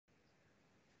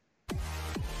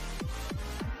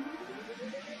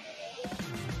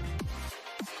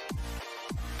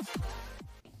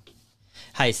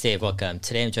Hi, Dave. Welcome.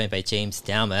 Today I'm joined by James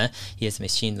Dauma. He is a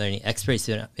machine learning expert. He's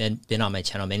been on my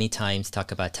channel many times,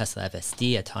 talk about Tesla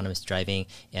FSD, autonomous driving,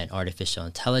 and artificial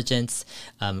intelligence.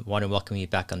 Want to welcome you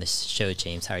back on the show,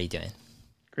 James. How are you doing?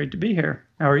 Great to be here.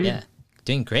 How are you? Yeah,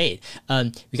 doing great.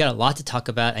 We got a lot to talk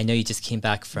about. I know you just came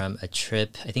back from a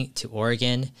trip, I think, to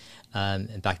Oregon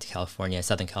and back to California,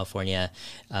 Southern California.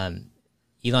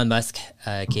 Elon Musk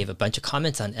gave a bunch of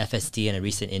comments on FSD in a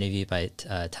recent interview by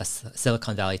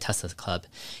Silicon Valley Tesla Club.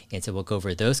 And so we'll go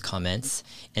over those comments.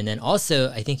 And then also,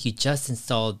 I think you just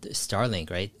installed Starlink,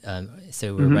 right?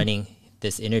 So we're running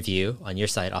this interview on your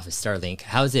side off of Starlink.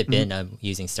 How's it been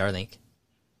using Starlink?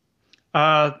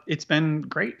 It's been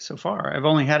great so far. I've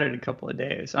only had it a couple of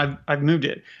days. I've moved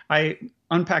it. I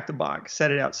unpacked the box,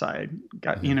 set it outside,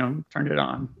 turned it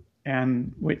on,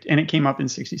 and it came up in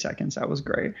 60 seconds. That was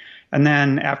great. And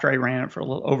then after I ran it for a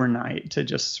little overnight to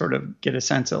just sort of get a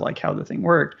sense of like how the thing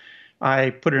worked, I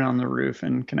put it on the roof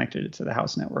and connected it to the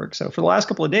house network. So for the last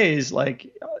couple of days,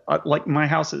 like my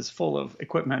house is full of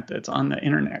equipment that's on the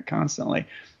internet constantly,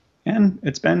 and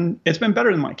it's been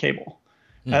better than my cable.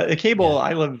 The cable,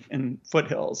 I live in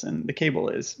foothills, and the cable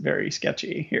is very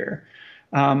sketchy here.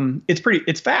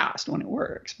 It's fast when it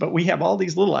works, but we have all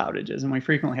these little outages, and we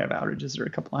frequently have outages that are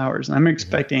a couple hours. And I'm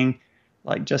expecting,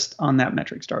 like just on that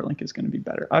metric, Starlink is going to be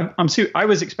better. I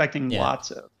was expecting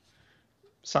lots of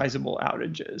sizable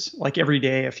outages, like every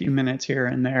day, a few minutes here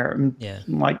and there.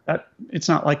 Like that, it's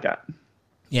not like that.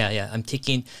 Yeah. I'm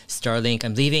taking Starlink.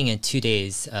 I'm leaving in 2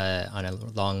 days on a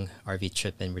long RV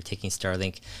trip, and we're taking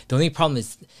Starlink. The only problem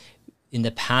is, in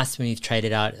the past when we've tried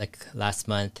it out, like last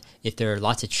month, if there are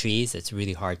lots of trees, it's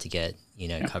really hard to get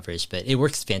coverage. But it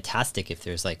works fantastic if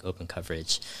there's like open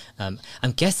coverage. I'm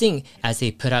guessing as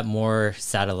they put out more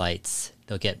satellites,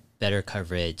 they'll get better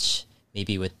coverage.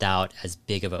 Maybe without as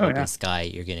big of an open sky,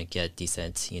 you're going to get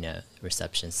decent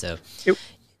reception. So.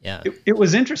 It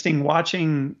was interesting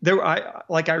watching there.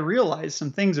 I realized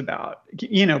some things about,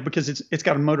 because it's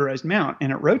got a motorized mount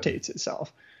and it rotates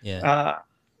itself,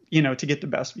 to get the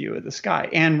best view of the sky.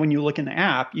 And when you look in the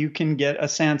app, you can get a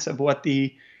sense of what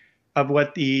the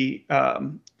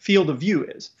field of view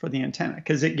is for the antenna,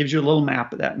 because it gives you a little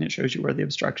map of that and it shows you where the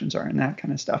obstructions are and that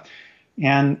kind of stuff.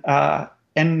 And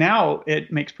now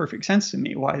it makes perfect sense to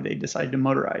me why they decided to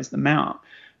motorize the mount.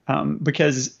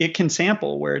 Because it can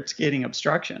sample where it's getting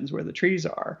obstructions, where the trees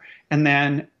are, and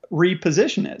then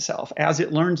reposition itself as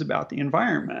it learns about the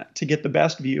environment to get the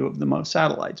best view of the most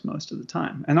satellites most of the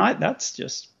time. And that's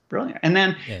just brilliant. And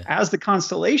then as the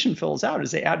constellation fills out,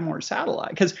 as they add more satellite,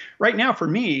 because right now for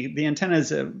me, the antenna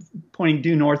is pointing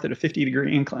due north at a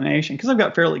 50-degree inclination because I've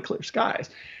got fairly clear skies.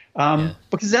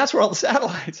 Because that's where all the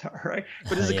satellites are, right?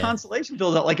 But as the constellation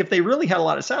fills out, like if they really had a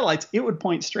lot of satellites, it would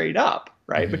point straight up,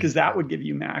 right? Because that would give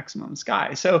you maximum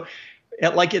sky. So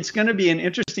it's going to be an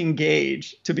interesting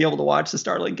gauge to be able to watch the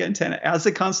Starlink antenna. As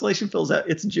the constellation fills out,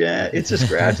 it's just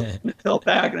gradually tilt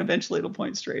back, and eventually it'll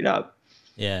point straight up.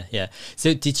 Yeah.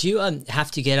 So did you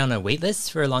have to get on a wait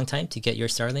list for a long time to get your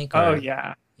Starlink? Oh,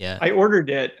 yeah. I ordered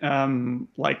it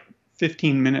like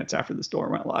 15 minutes after the store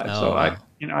went live.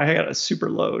 I had a super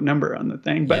low number on the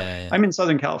thing, but I'm in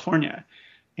Southern California,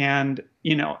 and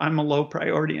I'm a low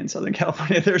priority in Southern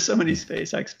California. There's so many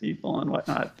SpaceX people and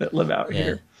whatnot that live out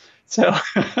here. So,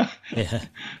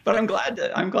 but I'm glad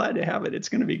to have it. It's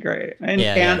going to be great.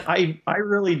 And I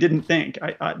really didn't think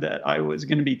that I was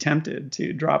going to be tempted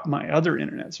to drop my other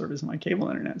internet service, my cable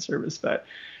internet service, but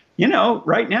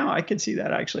right now I could see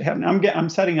that actually happening.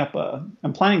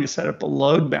 I'm planning to set up a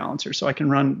load balancer so I can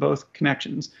run both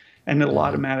connections, and it'll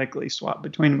automatically swap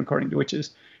between them according to which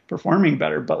is performing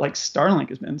better. But like Starlink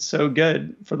has been so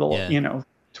good for the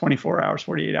 24 hours,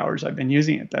 48 hours I've been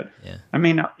using it that I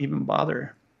may not even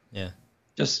bother.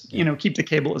 Just keep the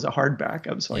cable as a hard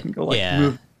backup so I can go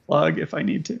move plug if I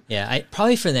need to. I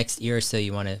probably for the next year or so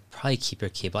you want to probably keep your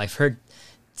cable. I've heard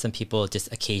some people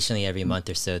just occasionally every month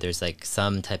or so there's like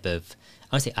some type of, I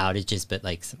don't say outages, but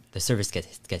like the service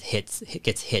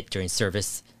gets hit during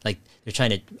service, like they're trying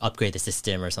to upgrade the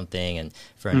system or something, and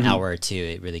for an hour or two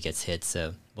it really gets hit.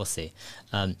 So we'll see.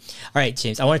 All right,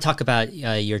 James, I want to talk about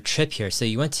your trip here. So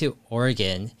you went to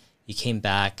Oregon, you came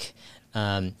back,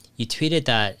 you tweeted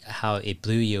that how it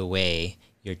blew you away,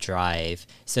 your drive.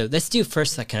 So let's do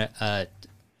first like a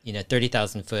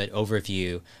 30,000 foot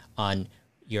overview on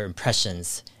your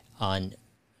impressions on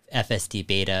FSD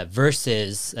beta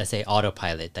versus, let's say,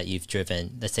 autopilot that you've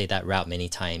driven, let's say, that route many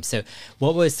times. So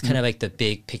what was kind of like the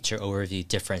big picture overview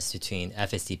difference between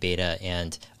FSD beta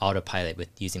and autopilot with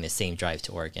using the same drive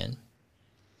to Oregon?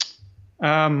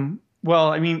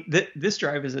 Well, I mean, this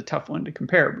drive is a tough one to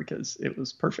compare because it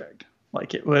was perfect.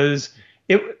 Like it was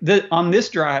on this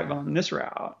drive, on this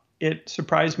route, it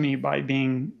surprised me by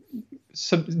being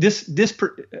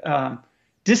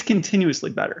discontinuously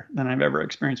better than I've ever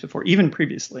experienced before, even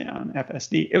previously on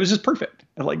FSD. It was just perfect.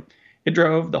 It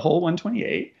drove the whole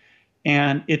 128,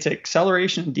 and its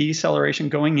acceleration and deceleration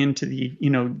going into the,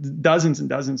 dozens and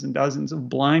dozens and dozens of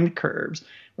blind curves,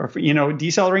 or,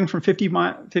 decelerating from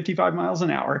 55 miles an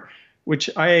hour,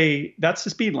 which that's the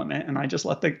speed limit. And I just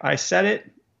I set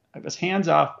it. I was hands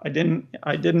off. I didn't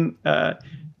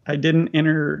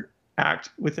interact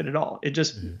with it at all. It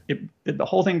just it did the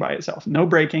whole thing by itself. No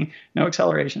braking, no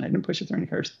acceleration. I didn't push it through any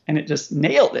curves, and it just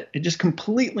nailed it. It just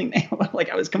completely nailed it.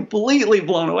 Like, I was completely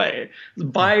blown away. It was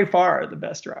by far the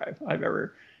best drive I've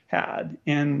ever had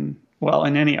in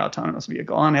any autonomous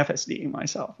vehicle on FSD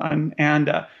myself.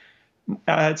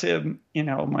 It's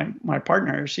my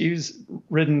partner, she's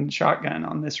ridden shotgun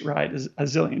on this ride a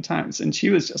zillion times, and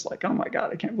she was just like, oh my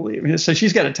God, I can't believe it. So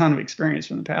she's got a ton of experience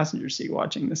from the passenger seat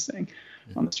watching this thing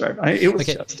on this drive. It was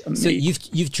just amazing. So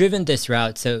you've driven this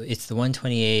route, so it's the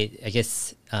 128, I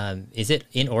guess. Is it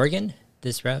in Oregon,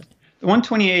 this route? The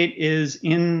 128 is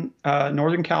in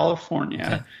Northern California.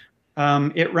 Okay.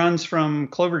 It runs from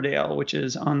Cloverdale, which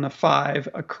is on the 5,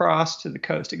 across to the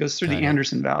coast. It goes through the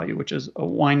Anderson Valley, which is a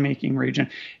winemaking region,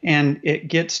 and it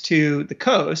gets to the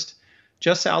coast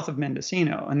just south of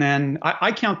Mendocino. And then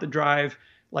I count the drive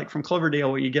like from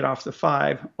Cloverdale, where you get off the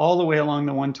 5, all the way along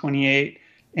the 128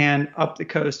 and up the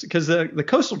coast, because the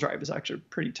coastal drive is actually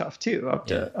pretty tough too, up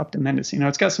to Mendocino.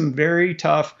 It's got some very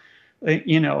tough,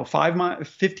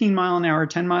 15 mile an hour,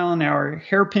 10 mile an hour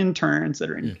hairpin turns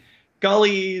that are in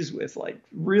gullies with like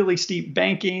really steep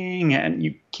banking, and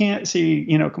you can't see,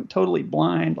 totally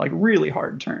blind, like really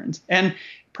hard turns. And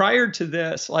prior to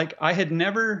this, like, I had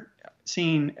never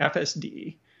seen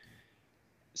FSD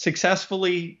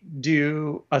successfully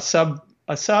do a sub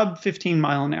 15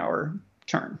 mile an hour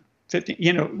turn,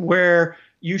 15, where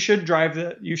you should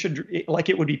like,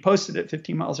 it would be posted at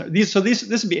 15 miles an hour. This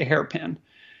would be a hairpin.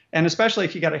 And especially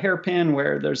if you got a hairpin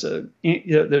where there's an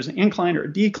incline or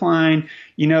a decline,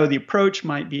 the approach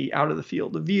might be out of the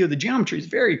field of view. The geometry is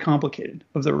very complicated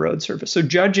of the road surface. So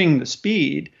judging the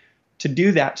speed to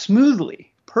do that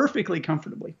smoothly, perfectly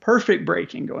comfortably, perfect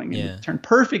braking going into the turn,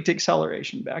 perfect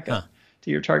acceleration back up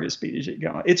to your target speed as you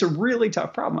go. It's a really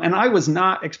tough problem. And I was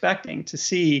not expecting to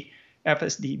see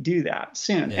FSD do that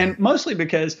soon. Yeah. And mostly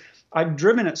because I've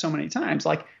driven it so many times.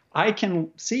 Like, I can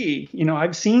see,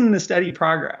 I've seen the steady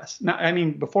progress. Now, I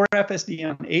mean, before FSD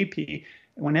on AP,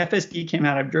 when FSD came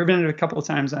out, I've driven it a couple of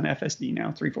times on FSD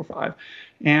now, 345.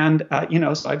 And,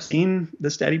 so I've seen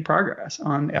the steady progress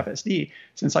on FSD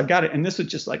since I've got it. And this was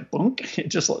just like, boom, it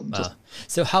just.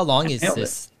 So how long is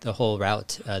this, the whole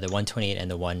route, the 128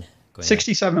 and the one going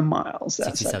 67 miles.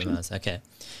 67 miles. Okay.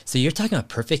 So you're talking about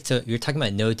perfect. So you're talking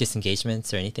about no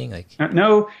disengagements or anything like?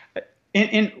 No.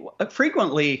 And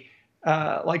frequently,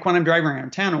 like when I'm driving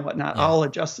around town and whatnot, I'll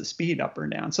adjust the speed up or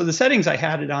down. So the settings I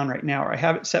had it on right now, I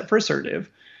have it set for assertive,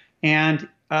 and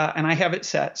I have it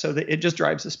set so that it just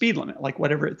drives the speed limit, like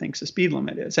whatever it thinks the speed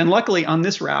limit is. And luckily on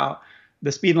this route,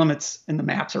 the speed limits in the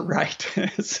maps are right.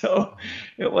 So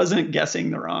it wasn't guessing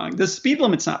the wrong. The speed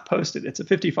limit's not posted. It's a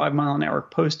 55 mile an hour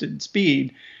posted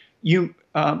speed.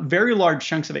 Very large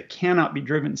chunks of it cannot be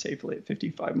driven safely at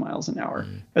 55 miles an hour.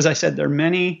 As I said,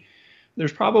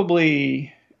 there's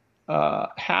probably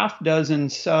half dozen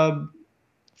sub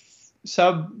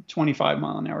 25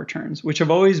 mile an hour turns, which have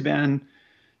always been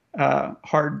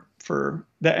hard for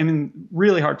that. I mean,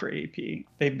 really hard for AP.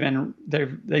 They've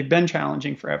been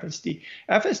challenging for FSD.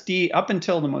 FSD, up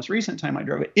until the most recent time I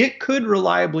drove it, it could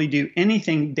reliably do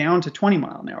anything down to 20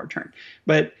 mile an hour turn.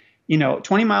 But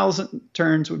 20 miles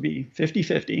turns would be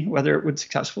 50-50, whether it would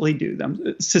successfully do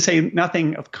them, to say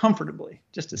nothing of comfortably,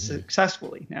 just to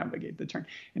successfully navigate the turn.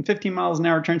 And 15 miles an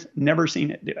hour turns, never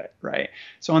seen it do it, right?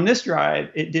 So on this drive,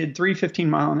 it did 3 15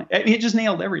 mile an hour. It just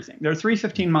nailed everything. There are 3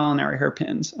 15 mile an hour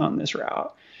hairpins on this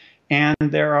route. And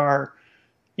there are,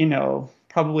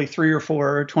 probably 3 or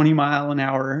 4 20 mile an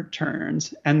hour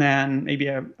turns, and then maybe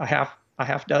a half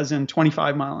dozen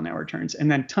 25 mile an hour turns, and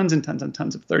then tons and tons and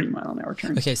tons of 30 mile an hour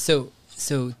turns. Okay, so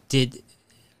did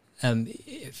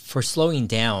for slowing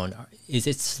down, is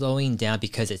it slowing down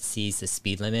because it sees the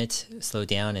speed limit slow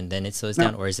down and then it slows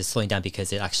down, or is it slowing down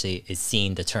because it actually is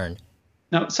seeing the turn?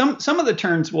 Now, some of the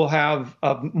turns will have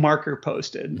a marker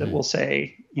posted that will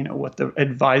say, what the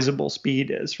advisable speed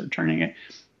is for turning it,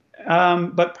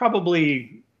 but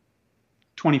probably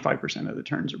 25% of the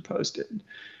turns are posted.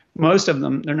 most of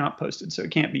them, they're not posted, so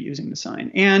it can't be using the sign.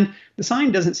 And the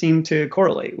sign doesn't seem to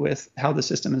correlate with how the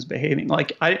system is behaving.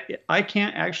 Like I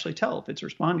can't actually tell if it's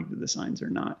responding to the signs or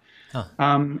not.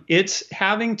 Huh. It's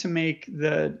having to make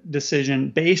the decision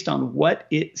based on what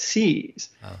it sees,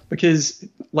 because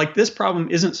like this problem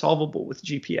isn't solvable with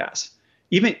GPS.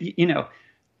 Even,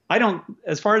 I don't,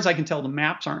 as far as I can tell, the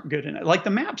maps aren't good in it. Like the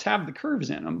maps have the curves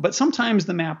in them, but sometimes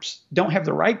the maps don't have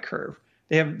the right curve.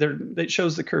 That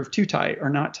shows the curve too tight or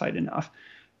not tight enough.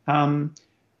 And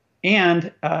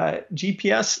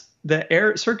GPS,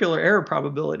 the circular error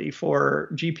probability for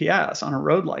GPS on a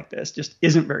road like this just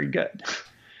isn't very good.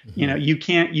 Mm-hmm. You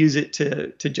can't use it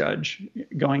to judge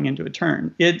going into a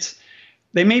turn.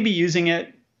 They may be using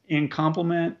it in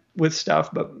complement with stuff,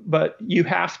 but you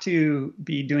have to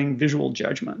be doing visual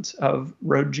judgments of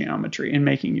road geometry and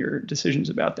making your decisions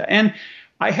about that. And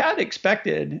I had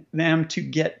expected them to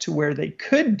get to where they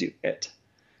could do it,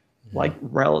 like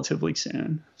relatively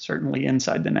soon, certainly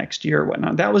inside the next year or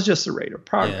whatnot. That was just the rate of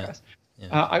progress. Yeah.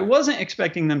 Yeah. I wasn't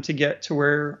expecting them to get to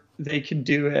where they could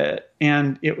do it,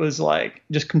 and it was like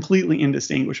just completely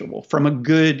indistinguishable from a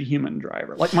good human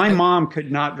driver. Like my mom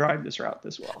could not drive this route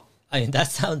this well. I mean,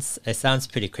 it sounds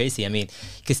pretty crazy. I mean,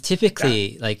 because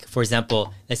typically, like, for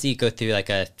example, let's say you go through like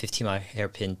a 15-mile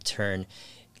hairpin turn,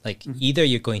 like either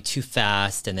you're going too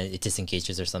fast and then it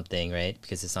disengages or something, right?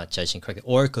 Because it's not judging correctly,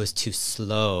 or it goes too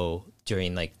slow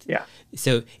during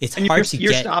so it's hard to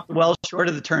you're stopped well short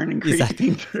of the turn and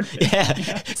creeping through it.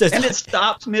 Yeah. So it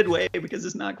stops midway because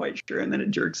it's not quite sure, and then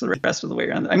it jerks the rest of the way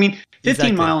around. I mean,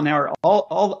 15 mile an hour,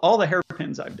 all the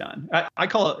hairpins I've done. I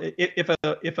call it if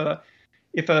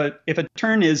a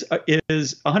turn is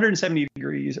 170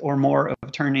 degrees or more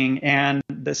of turning, and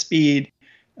the speed,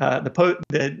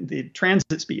 the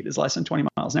transit speed is less than 20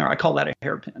 miles an hour, I call that a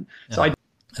hairpin. So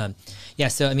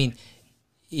so I mean,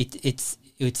 it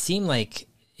would seem like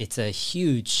it's a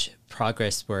huge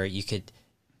progress where you could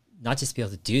not just be able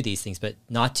to do these things, but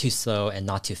not too slow and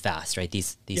not too fast, right?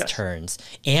 These turns,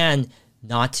 and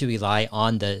not to rely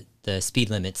on the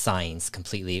speed limit signs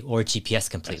completely or GPS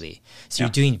completely. So you're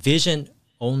doing vision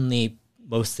only,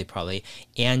 mostly probably,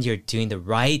 and you're doing the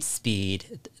right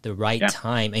speed, the right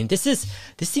time. I mean, this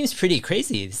seems pretty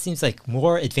crazy. This seems like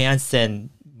more advanced than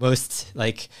most,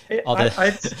 like all the.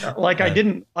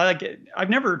 I've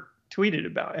never tweeted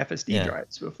about FSD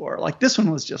drives before. Like this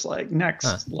one was just like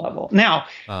next level. Now,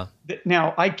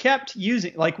 now I kept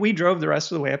using, like we drove the rest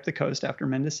of the way up the coast after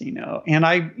Mendocino,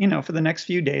 and for the next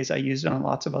few days I used it on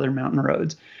lots of other mountain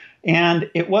roads, and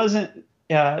it wasn't.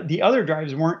 The other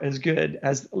drives weren't as good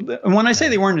as, and when I say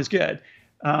they weren't as good,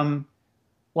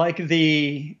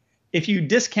 if you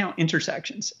discount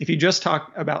intersections, if you just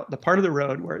talk about the part of the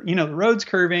road where, the road's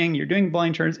curving, you're doing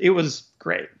blind turns, it was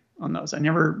great on those.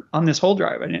 On this whole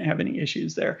drive, I didn't have any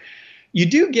issues there. You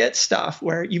do get stuff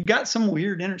where you've got some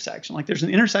weird intersection, like there's an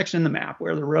intersection in the map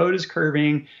where the road is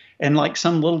curving and like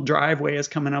some little driveway is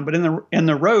coming up, but in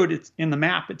the road, it's in the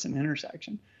map, it's an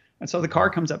intersection. And so the car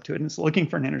comes up to it and it's looking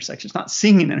for an intersection. It's not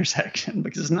seeing an intersection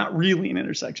because it's not really an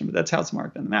intersection, but that's how it's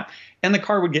marked on the map. And the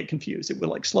car would get confused. It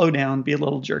would like slow down, be a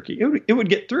little jerky. It would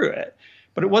get through it,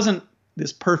 but it wasn't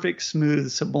this perfect, smooth,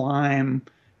 sublime,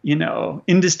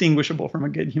 indistinguishable from a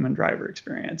good human driver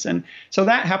experience. And so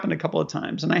that happened a couple of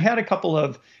times. And I had a couple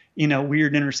of,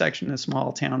 weird intersection in a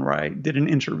small town where I did an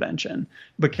intervention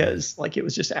because like it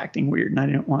was just acting weird and I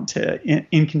didn't want to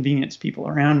inconvenience people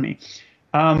around me.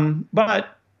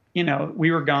 But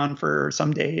we were gone for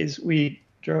some days. We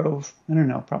drove, I don't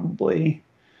know, probably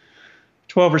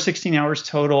 12 or 16 hours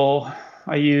total.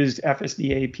 I used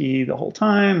FSD AP the whole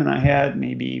time, and I had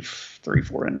maybe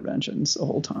 3-4 interventions the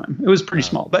whole time. It was pretty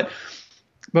small. But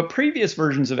previous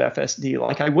versions of FSD,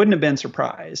 like I wouldn't have been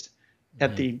surprised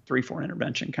at the 3-4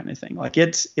 intervention kind of thing. Like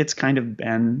it's kind of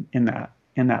been in that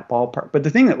ballpark. But the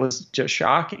thing that was just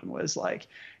shocking was like,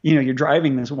 you're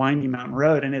driving this windy mountain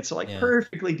road and it's like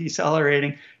perfectly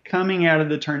decelerating, coming out of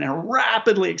the turn and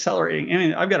rapidly accelerating. I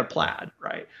mean, I've got a Plaid,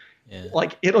 right? Yeah.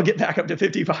 Like it'll get back up to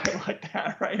 55 like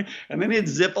that, right? And then it'd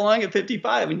zip along at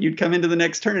 55 and you'd come into the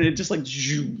next turn and it'd just like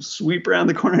sweep around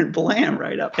the corner and blam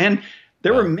right up. And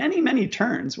there were many, many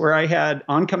turns where I had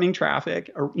oncoming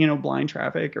traffic, or blind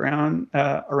traffic around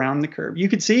the curve. You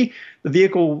could see the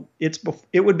vehicle;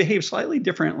 it would behave slightly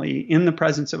differently in the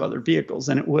presence of other vehicles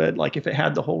than it would like if it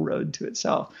had the whole road to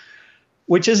itself.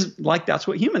 Which is like that's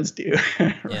what humans do,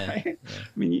 right? Yeah. I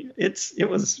mean, it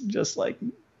was just like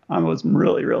I was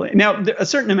really, really now a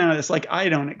certain amount of this. Like I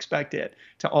don't expect it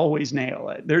to always nail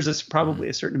it. There's probably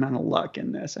a certain amount of luck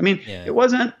in this. I mean, it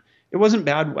wasn't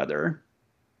bad weather.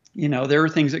 There were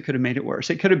things that could have made it worse.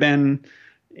 It could have been,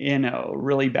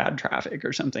 really bad traffic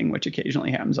or something, which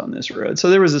occasionally happens on this road. So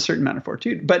there was a certain amount of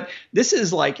fortitude. But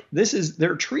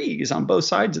there are trees on both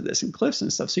sides of this and cliffs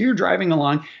and stuff. So you're driving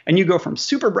along and you go from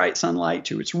super bright sunlight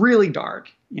to it's really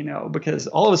dark, because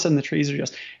all of a sudden the trees are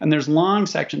and there's long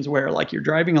sections where like you're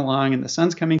driving along and the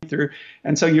sun's coming through.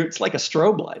 And so it's like a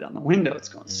strobe light on the window. It's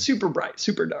going super bright,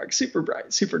 super dark, super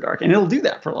bright, super dark. And it'll do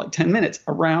that for like 10 minutes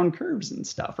around curves and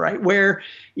stuff, right? Where,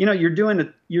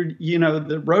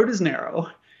 the road is narrow.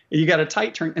 You got a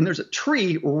tight turn and there's a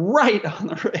tree right on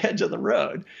the edge of the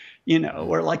road,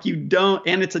 where like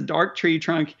and it's a dark tree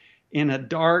trunk in a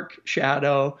dark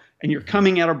shadow and you're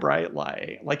coming at a bright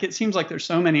light. Like it seems like there's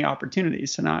so many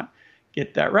opportunities to not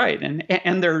get that right.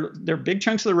 And they're big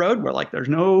chunks of the road where like there's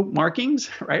no markings,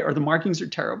 right? Or the markings are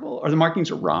terrible or the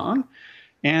markings are wrong.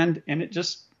 And it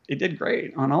did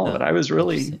great on all of it. I was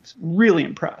really, really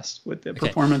impressed with the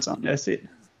performance on this.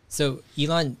 So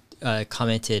Elon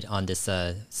commented on this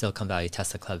Silicon Valley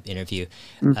Tesla Club interview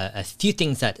a few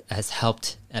things that has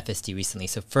helped FSD recently.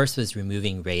 So first was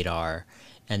removing radar,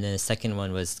 and then the second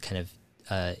one was kind of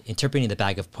interpreting the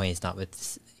bag of points not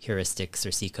with heuristics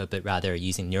or C code, but rather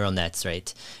using neural nets,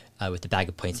 right, with the bag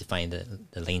of points to find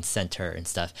the lane center and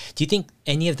stuff. Do you think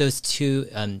any of those two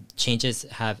changes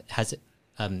has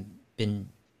been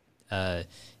I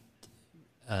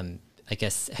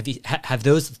guess have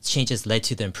those changes led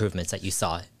to the improvements that you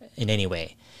saw in any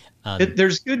way?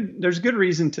 There's good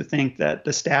reason to think that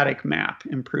the static map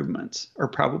improvements are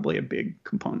probably a big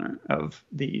component of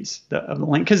the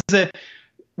link, because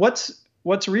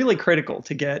what's really critical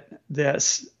to get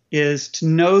this is to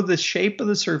know the shape of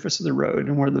the surface of the road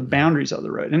and where the boundaries of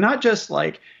the road, and not just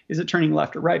like is it turning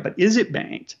left or right, but is it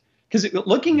banked? Because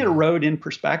looking at a road in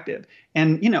perspective,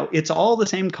 and it's all the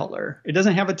same color. It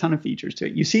doesn't have a ton of features to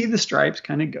it. You see the stripes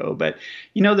kind of go, but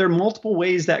there are multiple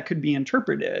ways that could be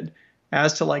interpreted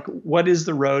as to like what is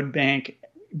the road bank.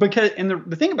 Because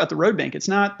the thing about the road bank, it's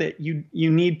not that you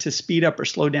need to speed up or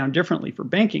slow down differently for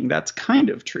banking. That's kind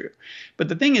of true. But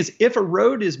the thing is, if a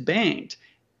road is banked,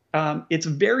 it's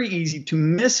very easy to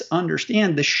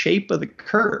misunderstand the shape of the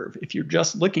curve if you're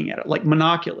just looking at it like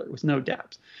monocular with no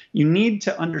depth. You need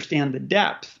to understand the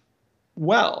depth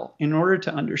well in order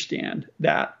to understand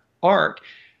that arc.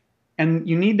 And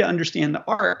you need to understand the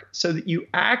arc so that you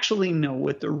actually know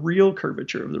what the real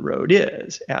curvature of the road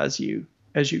is as you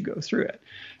go through it.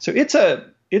 So it's a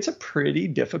pretty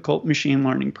difficult machine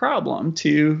learning problem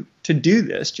to do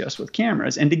this just with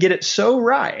cameras and to get it so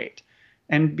right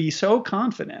and be so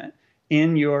confident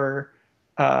in your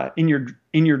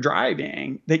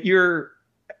driving that you're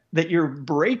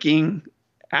braking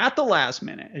at the last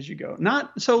minute as you go.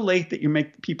 Not so late that you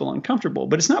make people uncomfortable,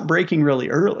 but it's not braking really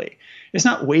early. It's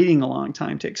not waiting a long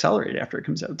time to accelerate after it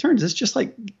comes out of turns. It's just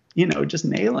like, just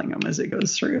nailing them as it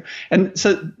goes through. And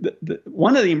so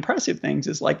one of the impressive things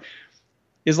is like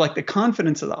the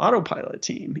confidence of the autopilot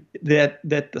team that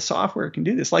the software can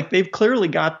do this. Like they've clearly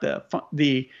got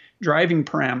the driving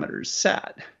parameters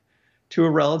set to a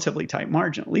relatively tight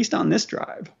margin, at least on this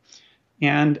drive.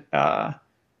 And, and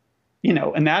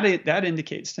that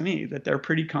indicates to me that they're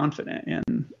pretty confident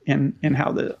in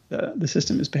how the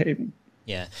system is behaving.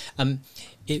 Yeah.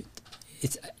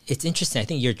 It's interesting. I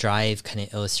think your drive kind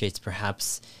of illustrates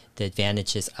perhaps the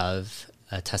advantages of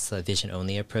a Tesla vision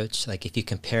only approach. Like if you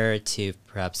compare it to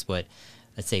perhaps what,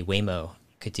 let's say, Waymo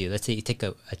could do. Let's say you take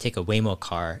a Waymo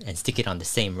car and stick it on the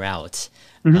same route.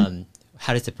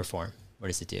 How does it perform? What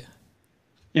does it do?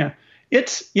 Yeah.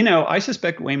 It's, I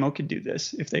suspect Waymo could do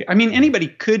this anybody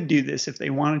could do this if they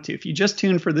wanted to. If you just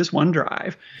tune for this one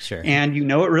drive, sure, and you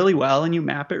know it really well and you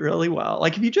map it really well.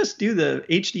 Like if you just do the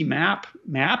HD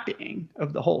mapping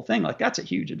of the whole thing, like that's a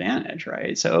huge advantage,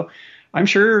 right? So I'm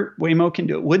sure Waymo can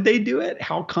do it. Would they do it?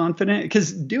 How confident?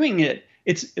 Because doing it,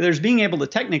 there's being able to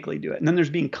technically do it, and then there's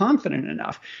being confident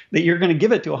enough that you're going to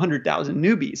give it to 100,000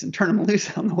 newbies and turn them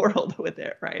loose on the world with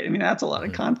it, right? I mean, that's a lot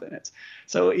of confidence.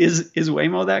 So is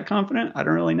Waymo that confident? I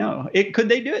don't really know. Could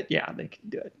they do it? Yeah, they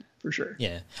could do it for sure.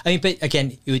 Yeah, I mean, but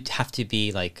again, it would have to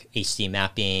be like HD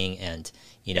mapping and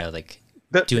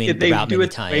doing the route many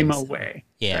times. Waymo way.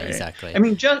 Yeah, right? Exactly. I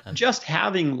mean, just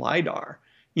having LiDAR.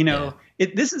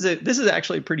 This is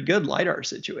actually a pretty good LiDAR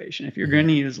situation if you're going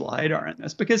to use LiDAR in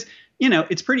this, because,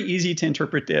 it's pretty easy to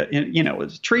interpret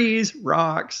with trees,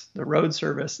 rocks, the road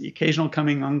surface, the occasional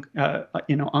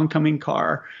oncoming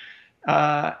car,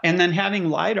 and then having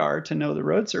LiDAR to know the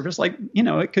road surface,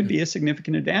 it could be a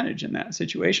significant advantage in that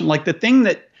situation. Like the thing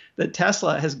that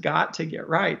Tesla has got to get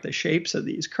right, the shapes of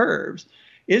these curves,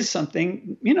 is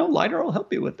something, LiDAR will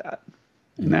help you with that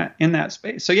in that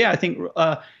space. So yeah, I think,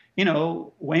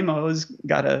 Waymo's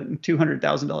got a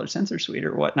 $200,000 sensor suite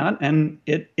or whatnot, and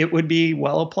it would be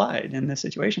well applied in this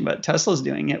situation. But Tesla's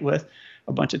doing it with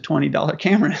a bunch of $20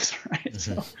 cameras, right?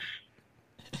 Mm-hmm. So.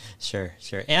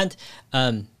 Sure.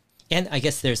 And I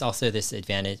guess there's also this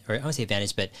advantage, or I don't say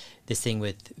advantage, but this thing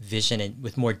with vision and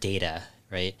with more data,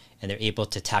 right? And they're able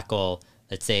to tackle,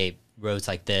 let's say, roads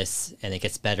like this, and it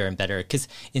gets better and better. Because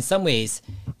in some ways,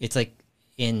 it's like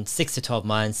in 6 to 12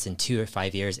 months and 2 or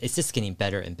 5 years, it's just getting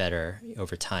better and better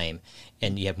over time.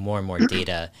 And you have more and more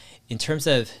data. In terms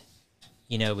of,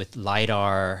 with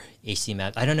LiDAR, HD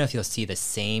map, I don't know if you'll see the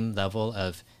same level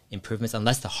of improvements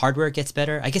unless the hardware gets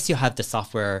better. I guess you'll have the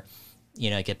software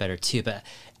get better too, but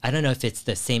I don't know if it's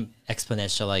the same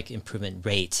exponential like improvement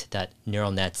rate that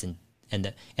neural nets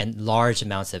and large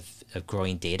amounts of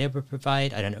growing data would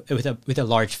provide. I don't know, with a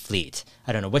large fleet.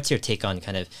 I don't know. What's your take on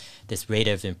kind of this rate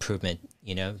of improvement,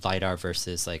 LiDAR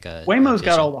versus like a Waymo's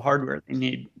got all the hardware they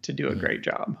need to do a great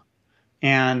job,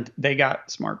 and they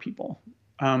got smart people.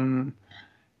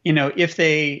 If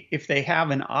they have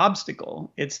an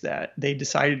obstacle, it's that they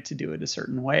decided to do it a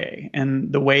certain way,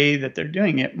 and the way that they're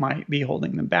doing it might be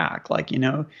holding them back. Like,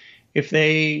 if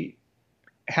they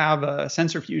have a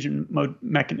sensor fusion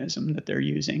mechanism that they're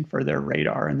using for their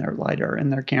radar and their LiDAR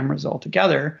and their cameras all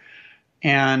together,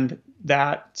 and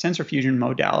that sensor fusion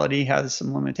modality has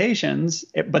some limitations,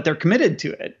 but they're committed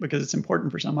to it because it's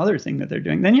important for some other thing that they're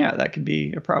doing, then yeah, that could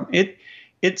be a problem.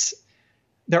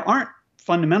 There aren't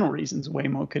fundamental reasons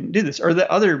Waymo couldn't do this, or that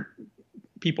other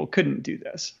people couldn't do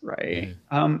this, right?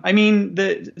 Mm-hmm.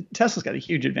 The Tesla's got a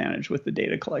huge advantage with the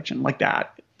data collection, like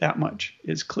that much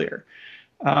is clear.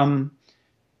 And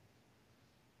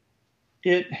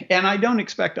I don't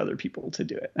expect other people to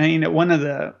do it.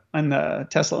 On the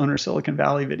Tesla owner Silicon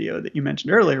Valley video that you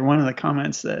mentioned earlier, one of the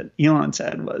comments that Elon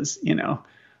said was,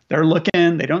 they're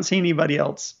looking, they don't see anybody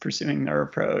else pursuing their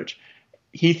approach.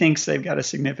 He thinks they've got a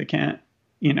significant,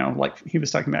 like he was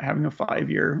talking about having a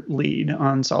 5-year lead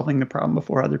on solving the problem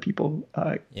before other people,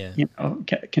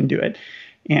 can do it.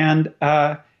 And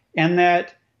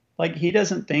that, like, he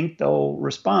doesn't think they'll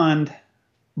respond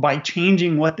by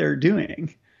changing what they're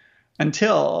doing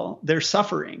until they're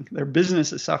suffering. Their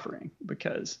business is suffering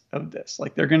because of this.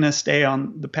 Like, they're going to stay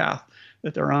on the path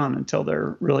that they're on until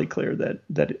they're really clear that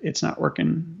it's not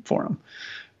working for them.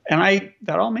 And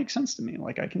that all makes sense to me.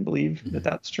 Like, I can believe mm-hmm. that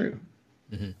that's true.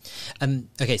 Mm-hmm.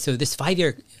 Okay, so this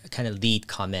 5-year kind of lead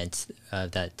comment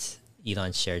that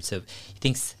Elon shared. So he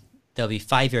thinks they'll be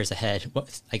 5 years ahead.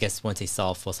 I guess once they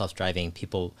solve full self-driving,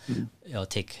 people mm-hmm. It'll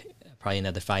take probably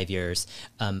another 5 years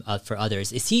for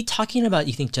others. Is he talking about,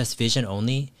 you think, just vision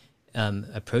only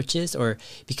approaches, or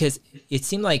because it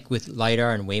seemed like with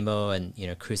LiDAR and Waymo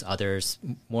and Cruise others,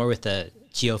 more with the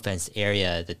geofenced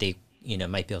area that they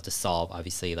might be able to solve.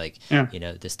 Obviously, like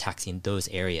this taxiing those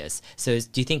areas. So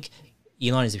do you think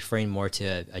Elon is referring more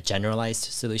to a generalized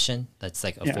solution that's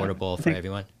like affordable for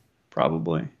everyone?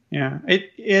 Probably, yeah.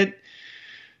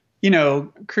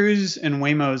 Cruise and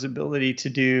Waymo's ability to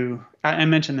do, I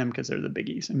mentioned them because they're the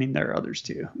biggies. There are others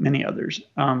too, many others.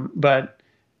 But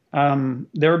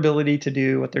their ability to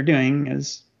do what they're doing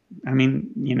is,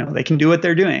 they can do what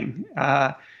they're doing.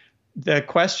 The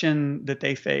question that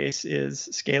they face is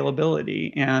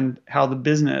scalability and how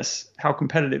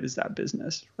competitive is that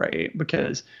business, right?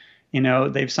 Because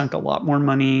they've sunk a lot more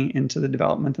money into the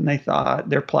development than they thought.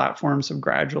 Their platforms have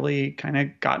gradually kind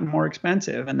of gotten more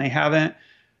expensive, and they haven't,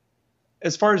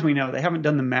 as far as we know, they haven't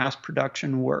done the mass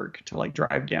production work to like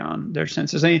drive down their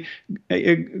sensors.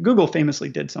 Google famously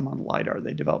did some on LiDAR.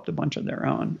 They developed a bunch of their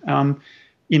own,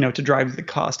 to drive the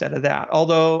cost out of that.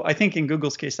 Although I think in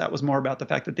Google's case, that was more about the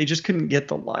fact that they just couldn't get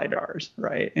the LiDARs,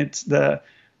 right? It's the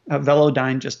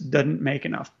Velodyne just didn't make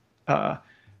enough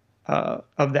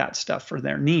of that stuff for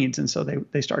their needs. And so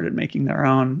they started making their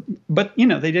own, but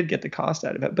they did get the cost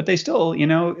out of it, but they still,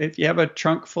 if you have a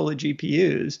trunk full of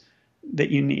GPUs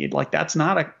that you need, like, that's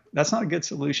not a good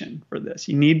solution for this.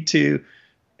 You need to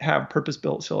have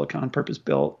purpose-built silicon,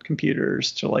 purpose-built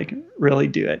computers to like really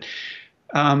do it.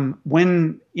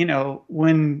 When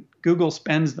Google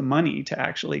spends the money to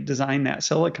actually design that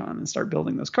silicon and start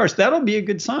building those cars, that'll be a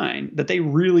good sign that they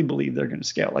really believe they're going to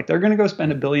scale. Like, they're going to go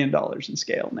spend $1 billion in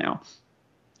scale now.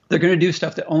 They're going to do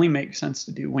stuff that only makes sense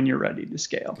to do when you're ready to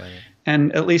scale.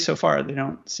 And at least so far, they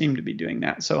don't seem to be doing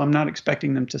that. So I'm not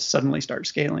expecting them to suddenly start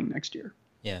scaling next year.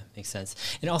 Yeah, makes sense.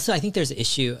 And also, I think there's an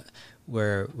issue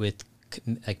where with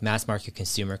like mass market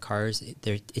consumer cars,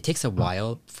 it takes a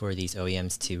while for these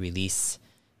OEMs to release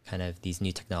kind of these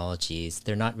new technologies.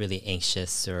 They're not really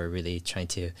anxious or really trying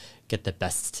to get the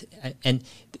best, and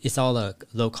it's all a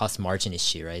low cost margin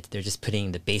issue, right? They're just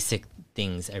putting the basic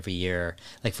things every year.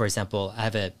 Like for example, I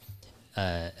have a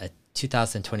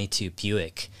 2022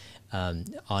 Buick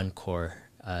Encore.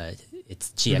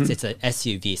 It's GX. It's a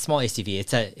SUV, small SUV.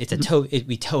 It's a tow.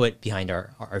 We tow it behind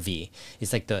our RV.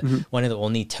 It's like the one of the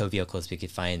only tow vehicles we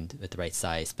could find with the right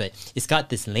size. But it's got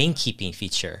this lane keeping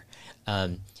feature.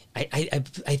 I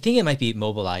think it might be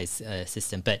Mobileye's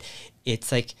system, but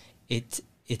it's like it's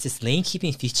this lane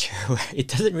keeping feature where it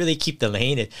doesn't really keep the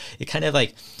lane. It kind of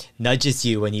like nudges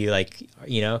you when you like,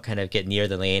 you know, kind of get near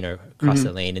the lane or cross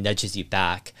the lane, and nudges you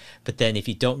back. But then if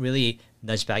you don't really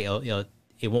nudge back,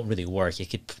 it won't really work. It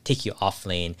could take you off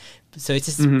lane. So it's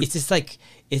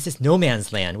just no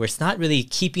man's land where it's not really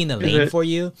keeping the lane for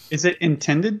you. Is it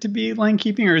intended to be lane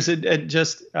keeping, or is it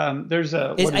just there's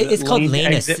a it's called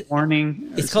lane exit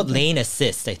warning? It's called lane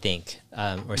assist, I think,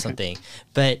 or something.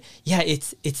 But yeah,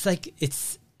 it's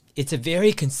a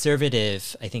very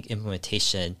conservative, I think,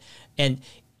 implementation, and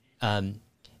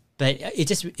but it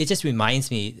just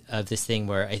reminds me of this thing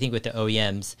where I think with the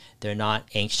OEMs, they're not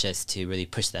anxious to really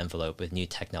push the envelope with new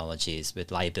technologies,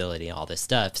 with liability and all this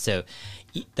stuff. So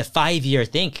the 5-year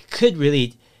thing could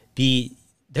really be,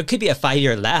 there could be a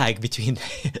 5-year lag between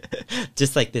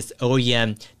just like this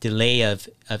OEM delay of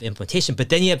implementation. But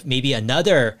then you have maybe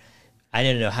another, I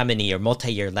don't know how many, or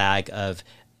multi-year lag of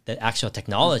the actual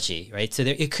technology, right? So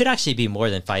it could actually be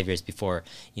more than 5 years before,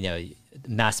 you know,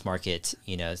 mass market,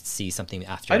 you know, see something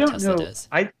after Tesla does.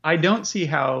 I don't see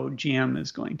how GM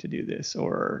is going to do this,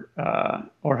 or how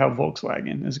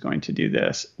Volkswagen is going to do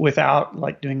this without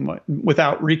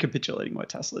without recapitulating what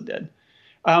Tesla did.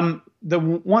 The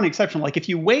one exception, like if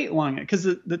you wait long, because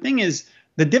the thing is,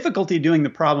 the difficulty of doing the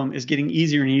problem is getting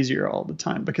easier and easier all the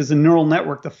time, because the neural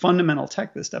network, the fundamental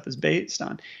tech this stuff is based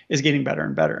on, is getting better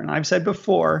and better. And I've said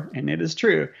before, and it is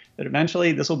true, that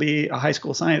eventually this will be a high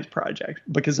school science project,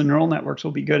 because the neural networks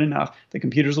will be good enough, the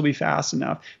computers will be fast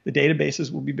enough, the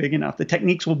databases will be big enough, the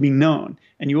techniques will be known,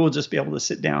 and you will just be able to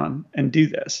sit down and do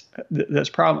this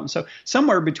problem. So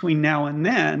somewhere between now and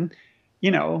then,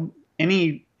 you know,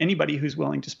 anybody who's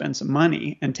willing to spend some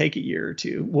money and take a year or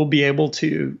two will be able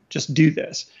to just do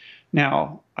this.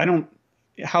 Now,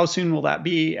 how soon will that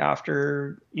be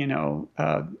after, you know,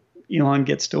 Elon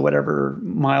gets to whatever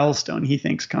milestone he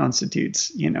thinks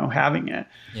constitutes, you know, having it?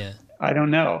 Yeah. I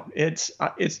don't know.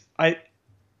 I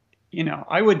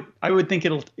would think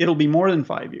it'll be more than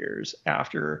 5 years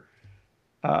after,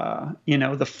 you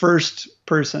know, the first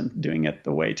person doing it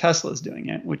the way Tesla's doing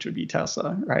it, which would be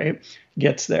Tesla, right,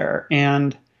 gets there.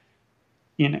 And,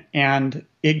 you know, and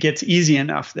it gets easy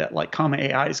enough that like Comma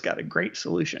AI's got a great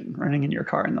solution running in your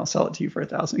car, and they'll sell it to you for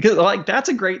 $1,000, because like that's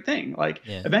a great thing. Like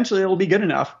eventually it'll be good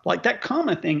enough. Like that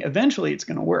Comma thing, eventually it's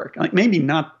going to work. Like maybe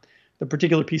not the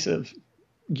particular piece of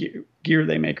gear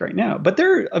they make right now, but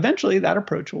eventually that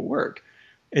approach will work.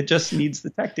 It just needs the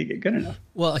tech to get good enough.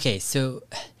 Well, okay, so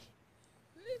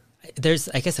there's,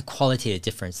 I guess, a qualitative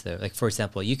difference though. Like for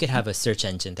example, you could have a search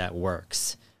engine that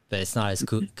works, but it's not as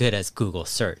good as Google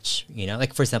search, you know?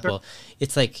 Like for example,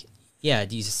 it's like, yeah,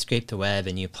 you just scrape the web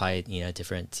and you apply, you know,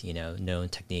 different, you know, known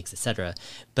techniques, etc.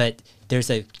 But there's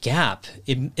a gap.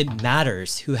 It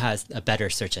matters who has a better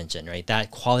search engine, right?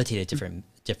 That qualitative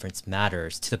difference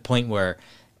matters, to the point where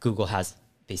Google has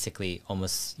basically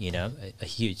almost, you know,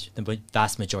 the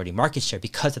vast majority market share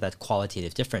because of that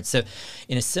qualitative difference. So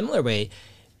in a similar way,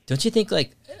 don't you think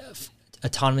like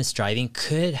autonomous driving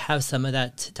could have some of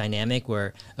that dynamic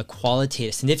where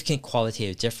significant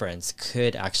qualitative difference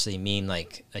could actually mean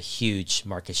like a huge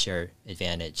market share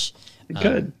advantage? It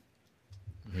could.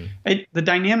 The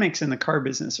dynamics in the car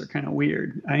business are kind of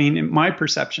weird. I mean, in my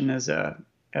perception as a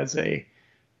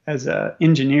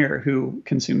engineer who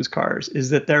consumes cars is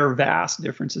that there are vast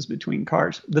differences between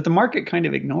cars that the market kind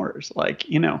of ignores. Like,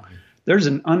 you know, there's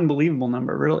an unbelievable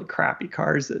number of really crappy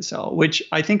cars that sell, which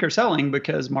I think are selling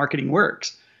because marketing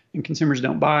works and consumers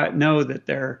don't know that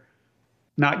they're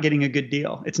not getting a good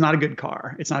deal. It's not a good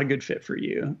car. It's not a good fit for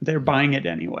you. They're buying it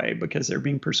anyway because they're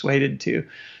being persuaded to.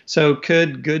 So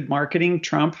could good marketing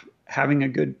trump having a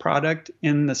good product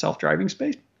in the self-driving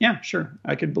space? Yeah, sure.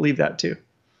 I could believe that too.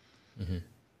 Mm-hmm.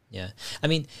 Yeah. I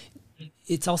mean,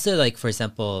 it's also like, for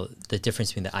example, the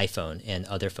difference between the iPhone and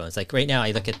other phones. Like right now,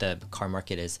 I look at the car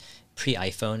market as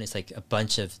pre-iPhone. It's like a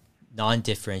bunch of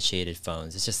non-differentiated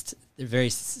phones. It's just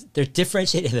they're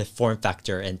differentiated in the form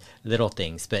factor and little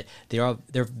things, but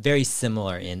they're very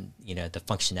similar in, you know, the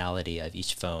functionality of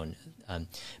each phone.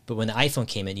 But when the iPhone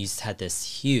came in, you just had this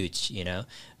huge, you know,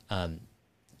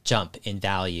 jump in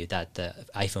value that the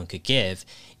iPhone could give,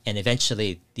 and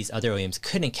eventually these other OEMs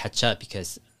couldn't catch up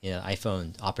because, you know,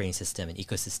 iPhone operating system and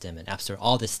ecosystem and App Store,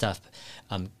 all this stuff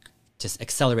just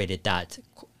accelerated that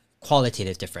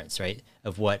qualitative difference, right,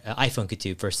 of what an iPhone could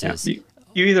do versus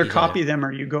you either copy them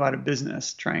or you go out of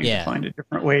business trying to find a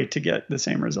different way to get the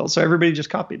same results. So everybody just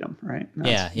copied them, right?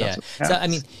 That's so I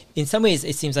mean, in some ways,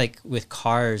 it seems like with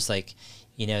cars, like,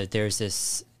 you know, there's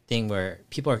this thing where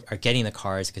people are getting the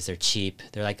cars because they're cheap.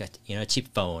 They're like a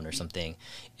cheap phone or something,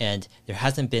 and there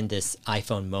hasn't been this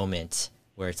iPhone moment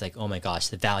where it's like, oh my gosh,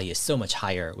 the value is so much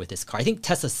higher with this car. I think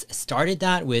Tesla started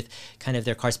that with kind of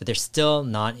their cars, but they're still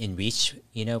not in reach,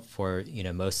 you know, for, you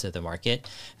know, most of the market.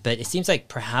 But it seems like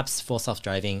perhaps full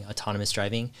self-driving, autonomous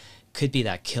driving could be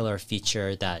that killer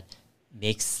feature that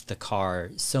makes the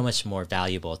car so much more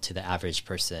valuable to the average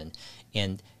person.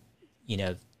 And, you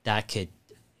know, that could,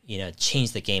 you know,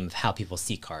 change the game of how people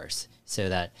see cars so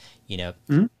that, you know,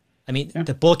 I mean,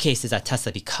 the bull case is that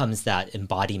Tesla becomes that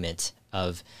embodiment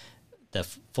of the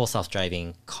full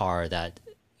self-driving car that,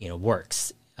 you know,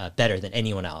 works better than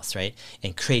anyone else, right?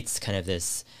 And creates kind of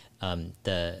this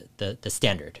the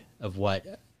standard of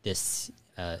what this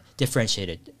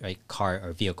differentiated, right, car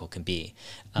or vehicle can be.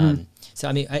 So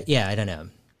I mean, I don't know.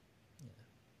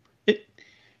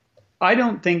 I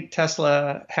don't think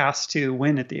Tesla has to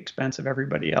win at the expense of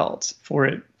everybody else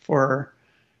for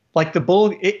like the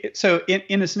bull. So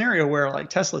in a scenario where like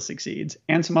Tesla succeeds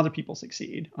and some other people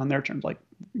succeed on their terms, like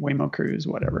Waymo, Cruise,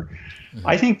 whatever,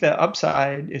 I think the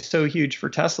upside is so huge for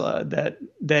Tesla that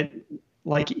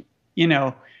like, you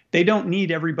know, they don't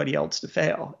need everybody else to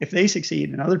fail. If they succeed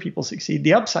and other people succeed,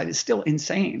 the upside is still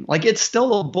insane. Like it's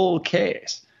still a bull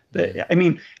case. I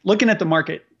mean, looking at the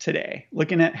market today,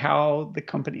 looking at how the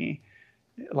company,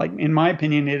 like in my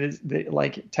opinion, it is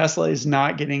like Tesla is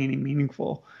not getting any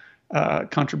meaningful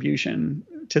contribution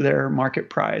to their market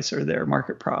price or their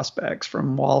market prospects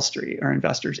from Wall Street or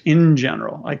investors in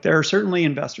general. Like there are certainly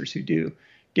investors who do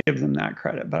give them that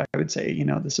credit, but I would say, you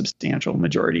know, the substantial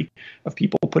majority of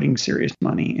people putting serious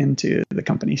money into the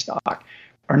company stock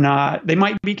are not, they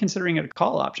might be considering it a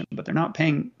call option, but they're not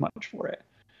paying much for it.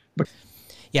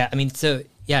 Yeah, I mean, so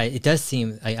yeah, it does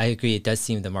seem, I agree, it does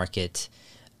seem the market,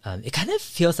 it kind of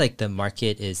feels like the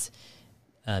market is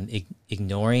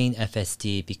ignoring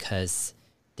FSD because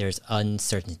there's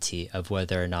uncertainty of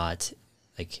whether or not,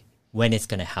 like, when it's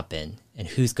going to happen and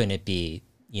who's going to be,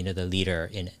 you know, the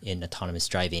leader in autonomous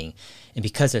driving. And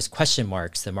because there's question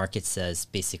marks, the market says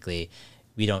basically,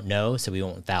 we don't know, so we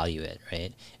won't value it,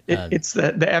 right? It's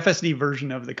the FSD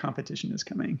version of the competition is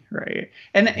coming, right?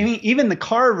 And I mean, even the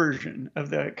car version of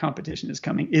the competition is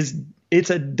coming. It's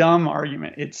a dumb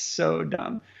argument. It's so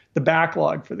dumb. The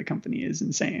backlog for the company is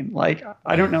insane. Like,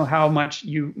 I don't know how much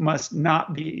you must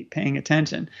not be paying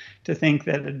attention to think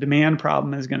that a demand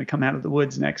problem is going to come out of the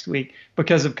woods next week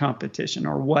because of competition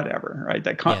or whatever, right?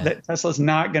 That Tesla's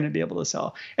not going to be able to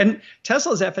sell. And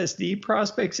Tesla's FSD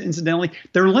prospects, incidentally,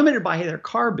 they're limited by their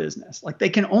car business. Like, they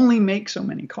can only make so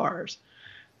many cars.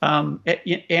 And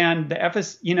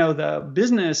the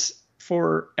business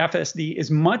for FSD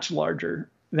is much larger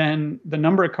than the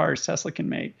number of cars Tesla can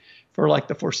make for like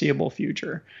the foreseeable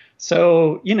future.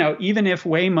 So, you know, even if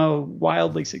Waymo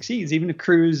wildly succeeds, even if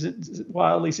Cruise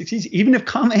wildly succeeds, even if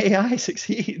Comma AI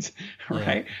succeeds,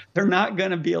 right? They're not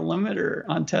going to be a limiter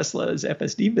on Tesla's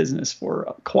FSD business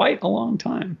for quite a long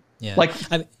time. Yeah. Like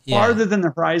farther than the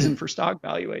horizon for stock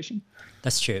valuation.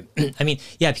 That's true. I mean,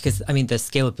 yeah, because I mean, the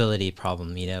scalability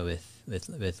problem, you know,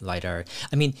 with LiDAR,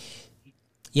 I mean,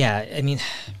 yeah, I mean,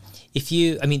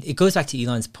 it goes back to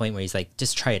Elon's point where he's like,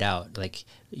 just try it out. Like,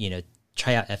 you know,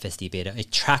 try out FSD beta,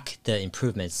 track the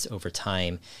improvements over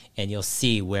time, and you'll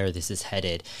see where this is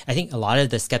headed. I think a lot of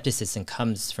the skepticism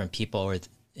comes from people or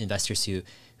investors who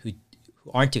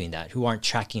aren't doing that, who aren't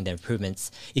tracking the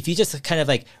improvements. If you just kind of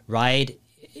like ride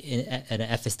in an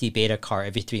FSD beta car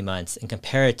every 3 months and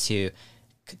compare it to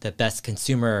the best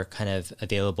consumer kind of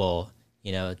available,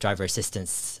 you know, driver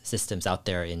assistance systems out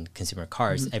there in consumer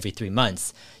cars every 3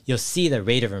 months, you'll see the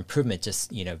rate of improvement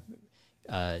just, you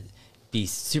know, be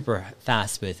super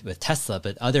fast with Tesla,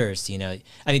 but others, you know,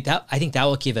 I think that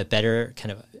will give a better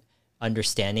kind of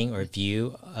understanding or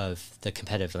view of the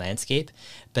competitive landscape.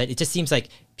 But it just seems like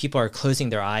people are closing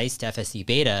their eyes to FSD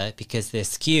beta because the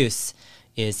excuse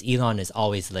is Elon is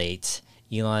always late.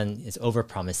 Elon is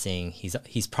overpromising.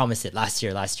 He's promised it last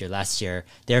year.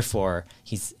 Therefore,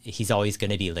 he's always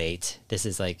going to be late. This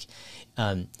is like,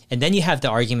 and then you have the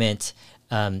argument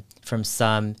from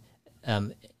some,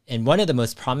 and one of the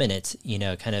most prominent, you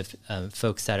know, kind of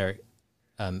folks that are,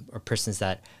 or persons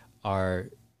that are,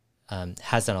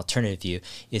 has an alternative view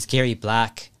is Gary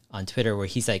Black on Twitter, where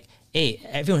he's like, hey,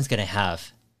 everyone's going to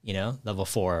have, you know, level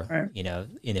 4, right, you know,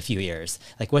 in a few years.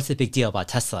 Like, what's the big deal about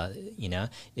Tesla? You know,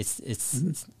 it's,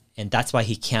 and that's why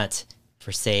he can't,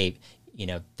 per se, you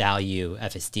know, value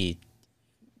FSD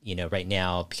right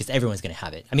now because everyone's going to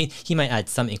have it. I mean, he might add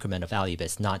some incremental value, but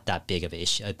it's not that big of a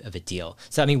issue of a deal.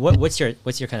 So, I mean, what's your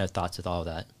kind of thoughts with all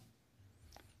of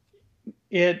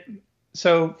that?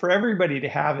 So for everybody to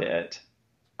have it,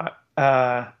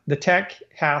 the tech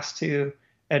has to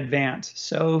advance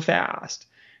so fast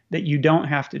that you don't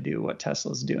have to do what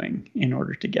Tesla's doing in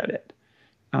order to get it.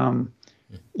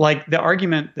 Like the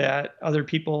argument that other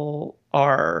people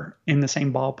are in the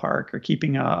same ballpark or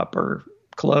keeping up or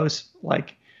close,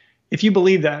 like if you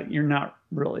believe that, you're not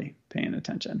really paying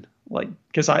attention. Like,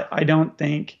 because I don't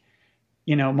think,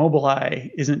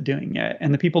 Mobileye isn't doing it.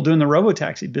 And the people doing the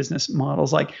robotaxi business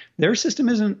models, like their system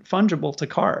isn't fungible to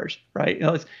cars, right?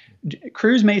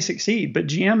 Cruise may succeed, but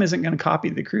GM isn't going to copy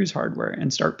the Cruise hardware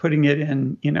and start putting it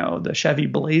in, the Chevy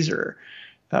Blazer.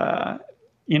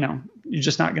 You're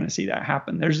just not going to see that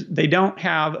happen. They don't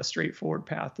have a straightforward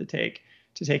path to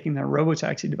taking their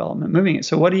robotaxi development, moving it.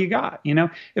 So what do you got?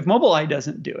 If Mobileye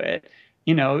doesn't do it,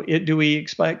 do we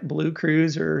expect Blue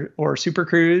Cruise or Super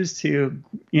Cruise to,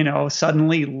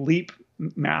 suddenly leap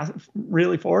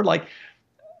really forward? Like,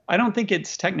 I don't think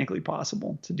it's technically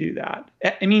possible to do that.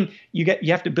 I mean, you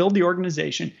have to build the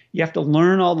organization. You have to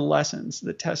learn all the lessons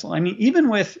that Tesla. I mean, even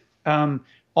with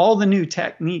all the new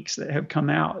techniques that have come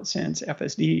out since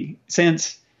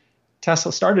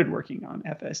Tesla started working on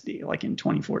FSD, like in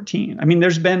 2014. I mean,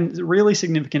 there's been really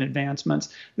significant advancements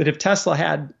that if Tesla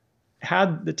had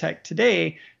the tech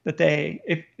today, that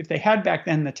if they had back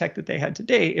then the tech that they had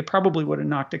today, it probably would have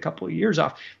knocked a couple of years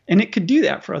off. And it could do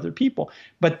that for other people.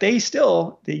 But they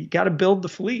got to build the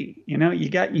fleet. You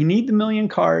need the million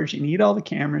cars, you need all the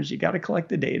cameras, you got to collect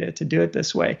the data to do it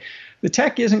this way. The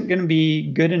tech isn't going to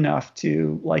be good enough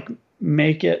to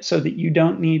make it so that you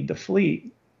don't need the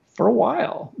fleet for a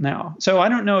while now. So I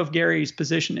don't know if Gary's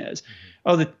position is,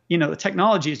 the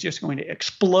technology is just going to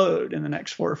explode in the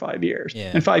next 4 or 5 years.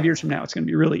 Yeah. And 5 years from now, it's going to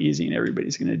be really easy and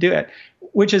everybody's going to do it,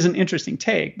 which is an interesting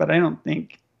take. But I don't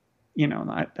think,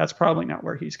 that's probably not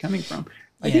where he's coming from.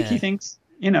 I think he thinks,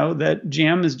 that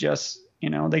GM is just,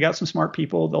 they got some smart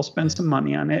people, they'll spend some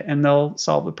money on it and they'll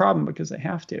solve the problem because they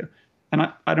have to.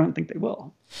 And I don't think they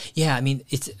will. Yeah, I mean,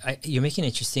 you're making an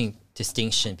interesting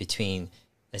distinction between,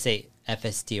 let's say,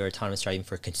 FSD or autonomous driving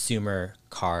for consumer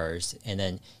cars, and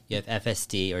then you have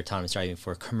FSD or autonomous driving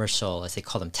for commercial, let's say,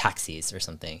 call them taxis or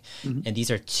something. Mm-hmm. And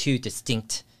these are two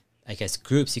distinct, I guess,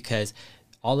 groups, because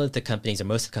all of the companies or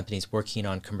most of the companies working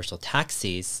on commercial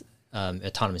taxis,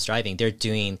 autonomous driving, they're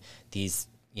doing these,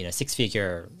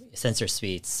 6-figure sensor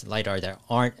suites, LiDAR that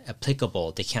aren't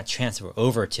applicable. They can't transfer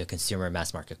over to a consumer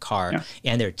mass market car,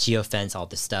 and they're geofence, all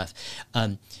this stuff.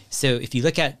 So if you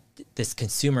look at this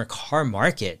consumer car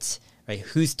market, right,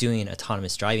 who's doing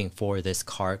autonomous driving for this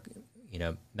car,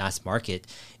 mass market,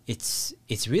 it's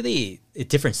really a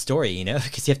different story,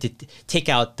 because you have to take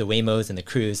out the Waymos and the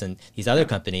Cruise and these other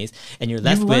companies, and you're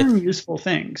left with useful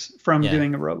things from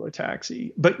doing a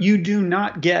robotaxi, but you do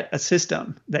not get a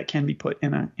system that can be put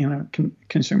in a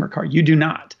consumer car. You do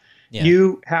not. Yeah.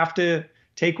 You have to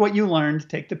take what you learned,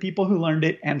 take the people who learned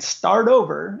it, and start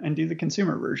over and do the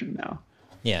consumer version now.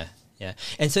 Yeah. Yeah.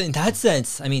 And so in that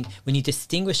sense, I mean, when you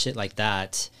distinguish it like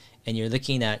that, and you're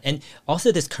looking at, and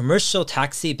also this commercial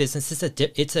taxi business is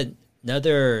it's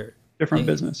another different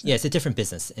business. Yeah, it's a different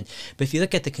business. But if you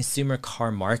look at the consumer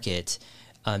car market,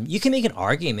 you can make an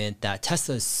argument that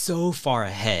Tesla is so far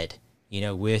ahead,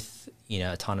 with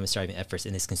autonomous driving efforts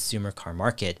in this consumer car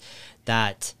market,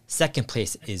 that second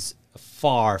place is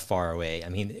far, far away. I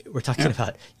mean, we're talking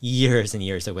about years and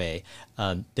years away.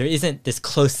 There isn't this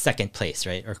close second place,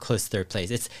 right, or close third place.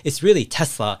 It's really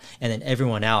Tesla, and then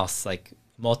everyone else, like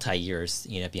multi-years,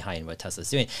 behind what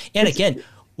Tesla's doing. And again,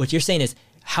 what you're saying is,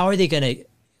 how are they going to,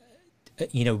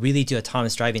 really do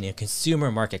autonomous driving in a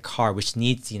consumer market car, which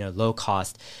needs, low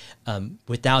cost,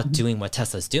 without doing what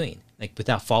Tesla's doing, like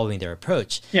without following their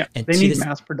approach. Yeah, and they need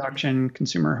mass production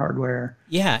consumer hardware.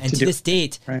 Yeah, and to this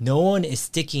date, no one is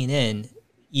sticking in,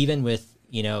 even with,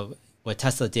 what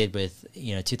Tesla did with,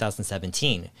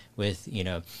 2017 with,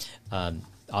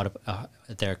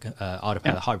 their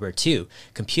Autopilot Hardware 2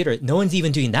 computer. No one's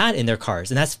even doing that in their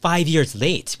cars, and that's 5 years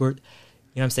late. What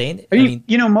I'm saying? I mean,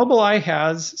 Mobileye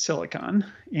has silicon,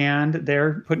 and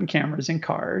they're putting cameras in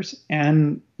cars,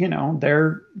 and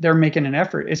they're making an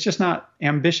effort. It's just not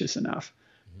ambitious enough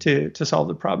to solve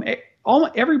the problem.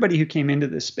 Everybody who came into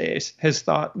this space has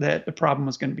thought that the problem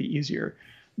was going to be easier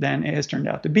than it has turned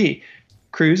out to be.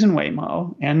 Cruise and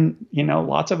Waymo, and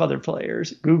lots of other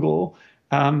players, Google.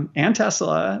 And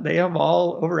Tesla, they have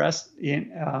all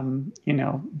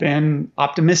been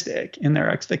optimistic in their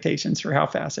expectations for how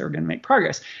fast they were going to make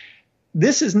progress.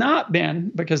 This has not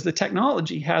been because the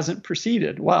technology hasn't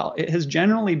proceeded well. It has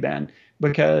generally been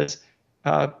because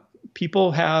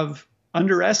people have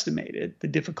underestimated the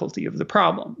difficulty of the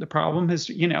problem. The problem is,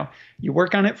 you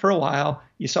work on it for a while,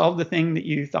 you solve the thing that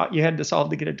you thought you had to solve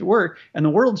to get it to work, and the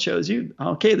world shows you,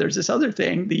 okay, there's this other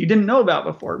thing that you didn't know about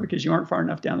before because you weren't far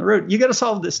enough down the road. You got to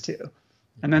solve this too.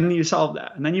 And then you solve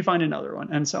that, and then you find another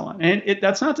one, and so on. And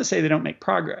that's not to say they don't make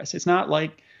progress. It's not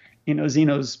like,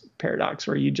 Zeno's paradox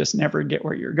where you just never get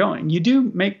where you're going. You do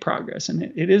make progress, and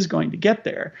it is going to get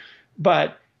there,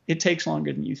 but it takes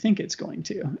longer than you think it's going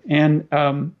to. And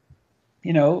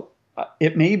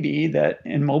it may be that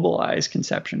in Mobileye's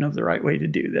conception of the right way to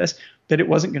do this, that it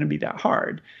wasn't going to be that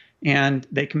hard. And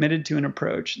they committed to an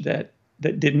approach that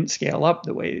didn't scale up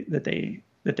the way that they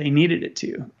needed it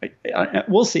to.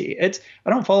 We'll see. I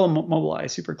don't follow Mobileye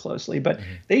super closely, but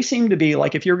they seem to be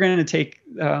like, if you're going to take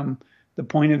the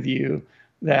point of view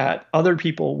that other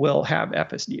people will have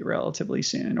FSD relatively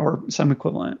soon, or some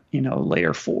equivalent,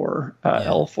 layer 4,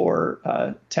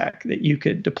 L4 tech that you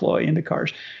could deploy into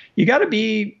cars. You got to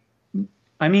be,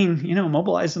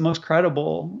 Mobileye is the most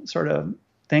credible sort of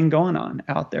thing going on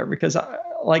out there, because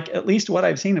at least what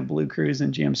I've seen of Blue Cruise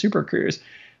and GM Super Cruise,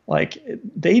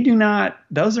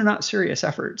 those are not serious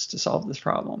efforts to solve this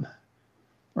problem,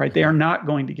 right? They are not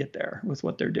going to get there with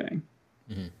what they're doing.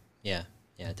 Mm-hmm.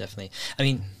 Yeah, definitely.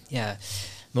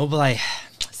 Mobileye,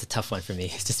 it's a tough one for me.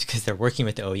 It's just because they're working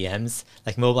with the OEMs.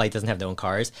 Like, Mobileye doesn't have their own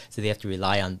cars, so they have to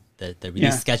rely on the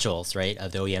release schedules, right,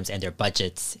 of the OEMs and their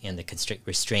budgets and the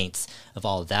restraints of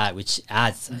all of that, which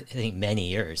adds, I think, many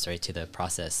years, right, to the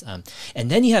process. And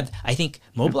then you have, I think,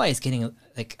 Mobileye is getting,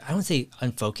 I don't say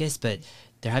unfocused, but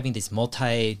they're having this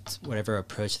whatever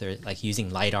approach. They're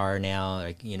using LiDAR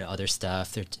now, other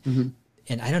stuff.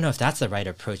 And I don't know if that's the right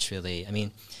approach, really.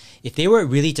 If they were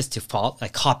really just to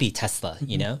copy Tesla,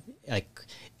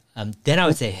 then I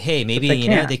would say, hey, maybe they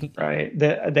can. Right?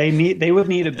 They would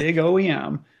need a big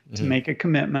OEM to make a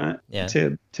commitment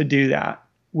to do that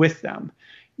with them,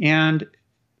 and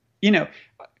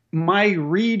my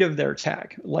read of their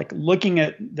tech, looking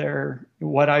at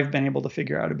what I've been able to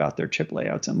figure out about their chip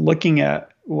layouts, and looking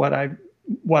at what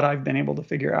I've been able to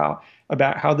figure out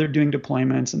about how they're doing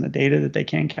deployments and the data that they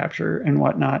can capture and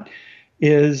whatnot,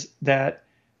 is that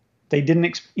they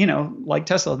didn't, like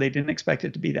Tesla, they didn't expect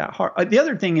it to be that hard. The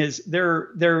other thing is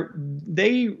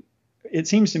they, it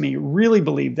seems to me, really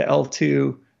believed that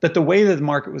the way that the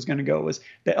market was going to go was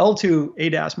the L2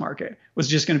 ADAS market was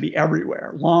just going to be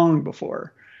everywhere long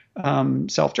before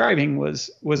self-driving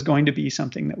was going to be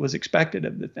something that was expected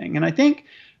of the thing. And I think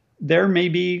they're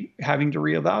maybe having to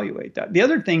reevaluate that. The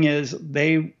other thing is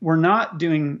they were not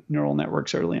doing neural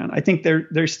networks early on. I think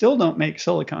they still don't make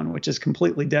silicon, which is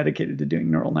completely dedicated to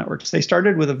doing neural networks. They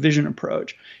started with a vision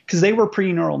approach because they were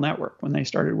pre-neural network when they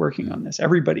started working on this.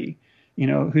 Everybody,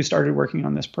 who started working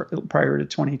on this prior to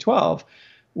 2012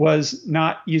 was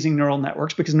not using neural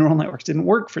networks because neural networks didn't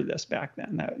work for this back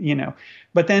then.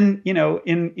 But then,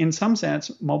 in some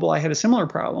sense, Mobileye had a similar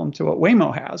problem to what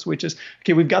Waymo has, which is,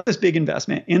 okay, we've got this big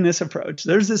investment in this approach.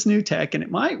 There's this new tech, and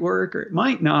it might work or it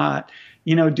might not.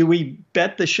 Do we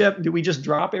bet the ship? Do we just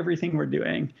drop everything we're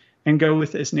doing and go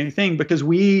with this new thing because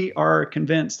we are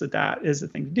convinced that is the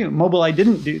thing to do? Mobileye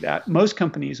didn't do that. Most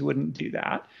companies wouldn't do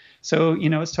that. So,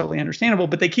 it's totally understandable,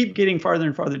 but they keep getting farther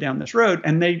and farther down this road,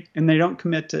 and they don't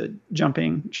commit to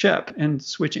jumping ship and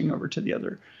switching over to the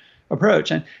other approach.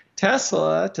 And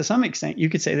Tesla, to some extent, you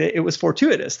could say that it was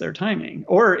fortuitous, their timing,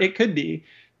 or it could be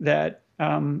that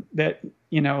that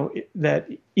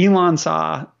Elon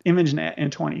saw ImageNet in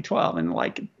 2012 and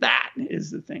that is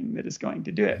the thing that is going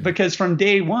to do it, because from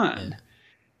day one,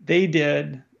 they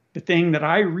did the thing that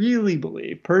I really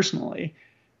believe personally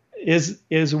is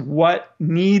what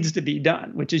needs to be done,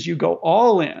 which is you go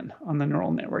all in on the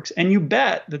neural networks and you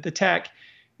bet that the tech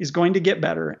is going to get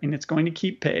better and it's going to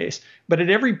keep pace. But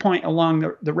at every point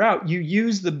along the route, you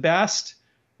use the best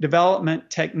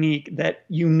development technique that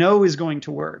is going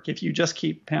to work if you just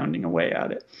keep pounding away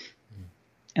at it.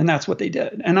 And that's what they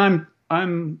did. And I'm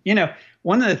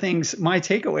one of the things, my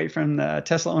takeaway from the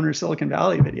Tesla Owner Silicon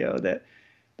Valley video that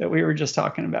we were just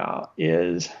talking about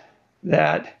is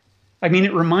that,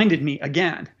 it reminded me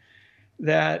again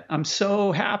that I'm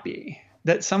so happy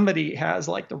that somebody has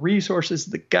the resources,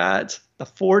 the guts, the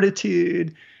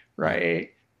fortitude, right,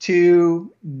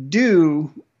 to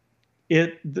do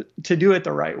it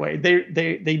the right way.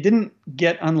 They didn't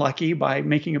get unlucky by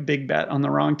making a big bet on the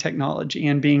wrong technology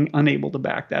and being unable to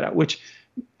back that out, which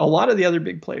a lot of the other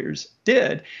big players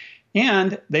did.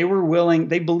 And they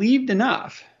believed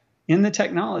enough in the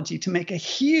technology to make a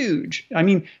huge,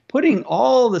 putting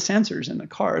all the sensors in the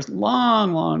cars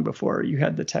long before you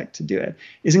had the tech to do it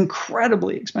is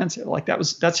incredibly expensive.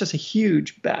 That's just a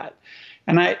huge bet.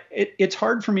 And it's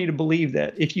hard for me to believe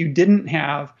that if you didn't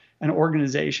have an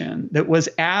organization that was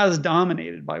as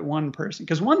dominated by one person,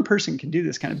 because one person can do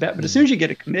this kind of bet, but as soon as you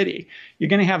get a committee, you're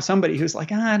going to have somebody who's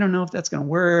like, I don't know if that's going to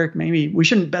work. Maybe we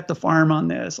shouldn't bet the farm on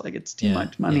this. Like, it's too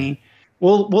much money. Yeah.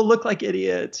 We'll look like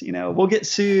idiots. We'll get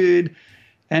sued.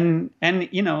 And in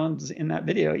that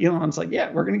video, Elon's like,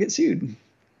 yeah, we're going to get sued.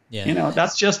 Yeah.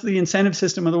 That's just the incentive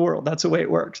system of the world. That's the way it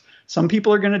works. Some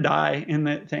people are going to die in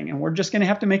the thing, and we're just going to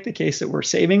have to make the case that we're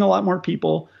saving a lot more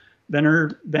people than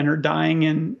are dying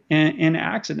in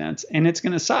accidents, and it's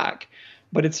going to suck,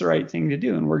 but it's the right thing to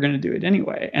do, and we're going to do it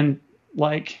anyway. And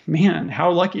like, man,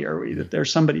 how lucky are we that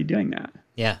there's somebody doing that?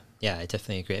 Yeah, I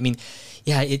definitely agree. I mean,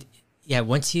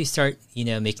 once you start,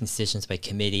 making decisions by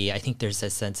committee, I think there's a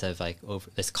sense of like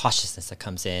this cautiousness that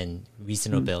comes in,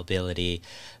 reasonability,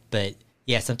 but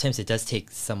yeah, sometimes it does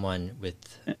take someone with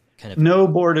kind of no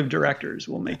board of directors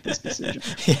will make this decision.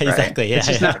 Yeah, right? Exactly. Yeah, it's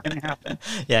just not going to happen.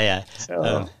 Yeah.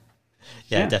 So,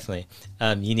 yeah, definitely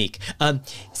unique.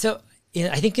 So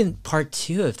I think in part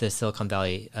 2 of the Silicon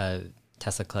Valley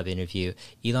Tesla Club interview,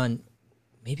 Elon,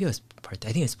 maybe it was I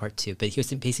think it was part 2, but he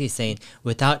was basically saying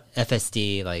without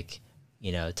FSD, like,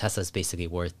 Tesla's basically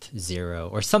worth 0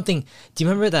 or something. Do you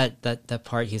remember that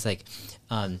part? He's like,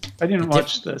 I didn't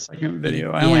watch the second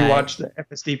video. I only watched the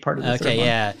FSD part of the third one.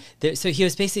 Yeah. So he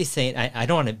was basically saying, I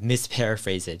don't want to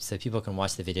misparaphrase it so people can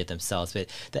watch the video themselves, but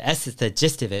the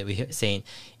gist of it, we were saying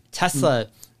Tesla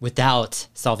without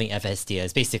solving FSD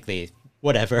is basically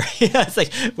whatever. It's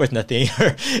like worth nothing.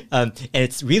 And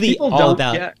it's really people all don't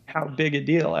about get how big a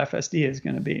deal FSD is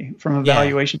going to be from a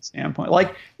valuation standpoint.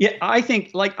 Like, I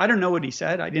think, like, I don't know what he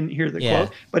said. I didn't hear the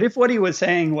quote, but if what he was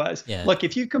saying was, look,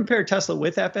 if you compare Tesla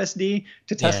with FSD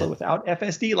to Tesla without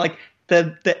FSD, like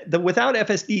the without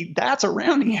FSD, that's a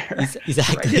rounding error.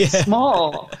 Exactly. Right? It's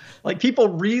small. Like, people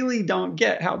really don't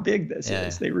get how big this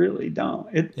is. They really don't.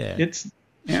 It's.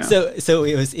 Yeah. So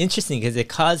it was interesting because it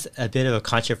caused a bit of a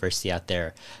controversy out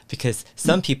there because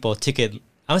some people took it,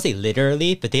 I won't say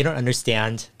literally, but they don't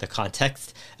understand the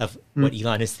context of what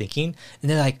Elon is thinking. And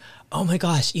they're like, oh my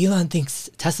gosh, Elon thinks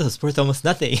Tesla is worth almost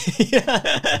nothing.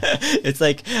 It's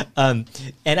like, and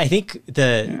I think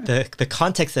the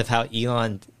context of how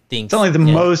Elon thinks. It's only the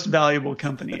most valuable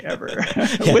company ever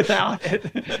without it.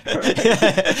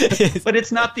 Right? But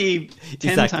it's not the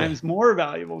 10 times more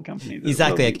valuable company.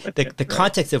 Exactly. Like the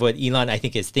context of what Elon, I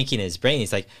think, is thinking in his brain,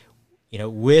 he's like,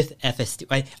 with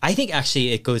FSD, I think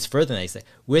actually it goes further than that. It's like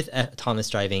with autonomous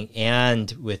driving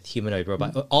and with humanoid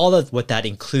robot, all of what that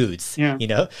includes,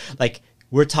 like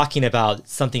we're talking about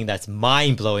something that's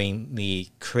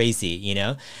mind-blowingly crazy,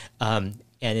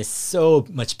 and it's so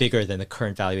much bigger than the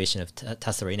current valuation of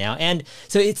Tesla right now. And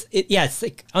so it's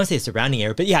like, I won't say it's a rounding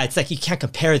error, but it's like you can't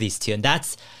compare these two. And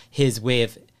that's his way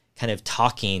of kind of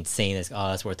talking, saying this, oh,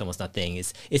 that's worth almost nothing.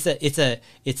 It's a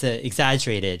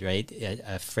exaggerated, right,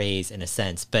 a phrase in a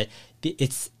sense, but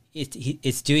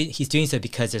he's doing so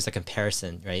because there's a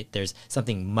comparison, right? There's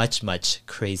something much, much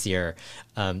crazier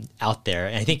out there.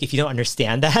 And I think if you don't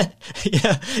understand that,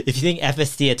 if you think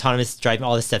FSD, autonomous driving,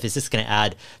 all this stuff is just going to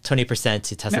add 20%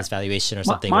 to Tesla's valuation or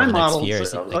something over the next few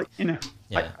years.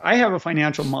 I have a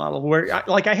financial model where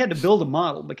I had to build a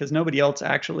model because nobody else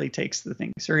actually takes the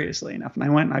thing seriously enough. And I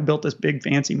went and I built this big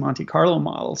fancy Monte Carlo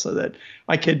model so that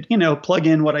I could, plug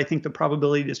in what I think the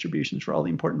probability distributions for all the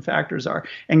important factors are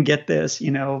and get this,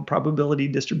 probability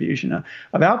distribution of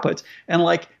outputs. And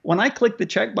like when I click the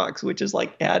checkbox, which is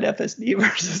like add FSD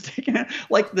versus taking it,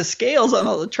 like the scales on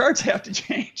all the charts have to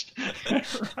change,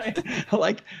 right?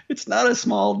 Like it's not a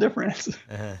small difference.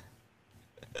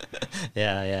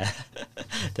 Yeah,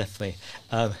 definitely.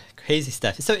 Crazy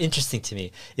stuff. It's so interesting to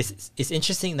me. It's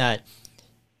interesting that,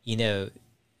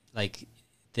 like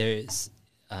there's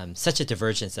such a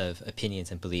divergence of opinions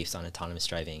and beliefs on autonomous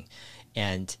driving,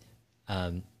 and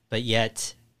but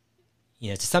yet,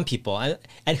 to some people,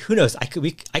 and who knows, I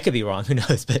could be wrong. Who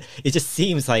knows? But it just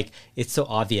seems like it's so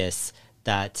obvious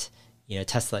that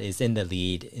Tesla is in the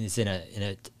lead, is in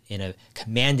a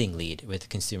commanding lead with the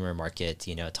consumer market,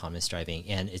 autonomous driving,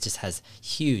 and it just has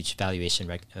huge valuation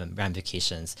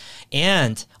ramifications.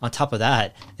 And on top of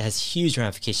that, it has huge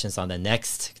ramifications on the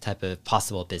next type of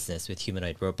possible business with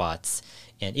humanoid robots.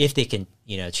 And if they can,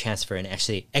 transfer and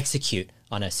actually execute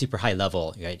on a super high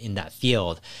level, right, in that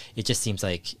field, it just seems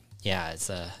like, it's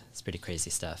pretty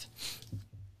crazy stuff.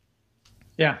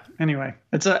 Yeah. Anyway,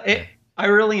 I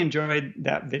really enjoyed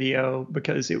that video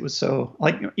because it was so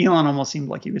like Elon almost seemed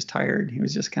like he was tired. He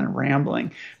was just kind of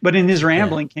rambling, but in his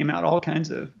rambling came out all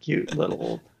kinds of cute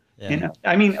little,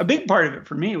 I mean, a big part of it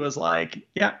for me was like,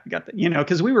 got the,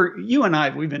 because you and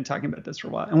I, we've been talking about this for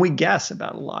a while and we guess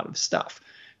about a lot of stuff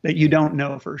that you don't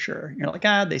know for sure. You're like,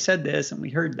 they said this and we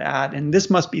heard that, and this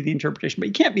must be the interpretation, but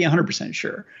you can't be 100%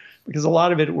 sure because a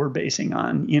lot of it we're basing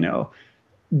on,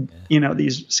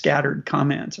 these scattered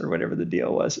comments or whatever the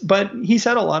deal was. But he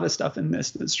said a lot of stuff in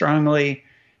this that strongly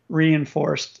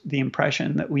reinforced the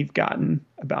impression that we've gotten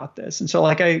about this. And so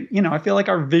I feel like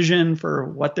our vision for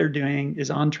what they're doing is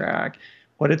on track,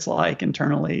 what it's like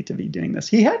internally to be doing this.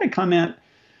 He had a comment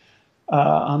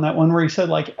on that one where he said,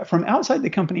 from outside the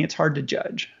company, it's hard to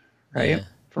judge, right? Yeah.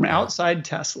 From outside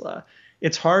Tesla,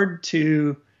 it's hard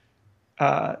to,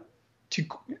 and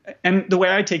the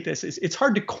way I take this is it's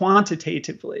hard to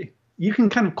quantitatively, you can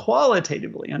kind of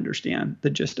qualitatively understand the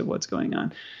gist of what's going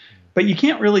on, but you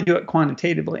can't really do it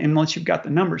quantitatively unless you've got the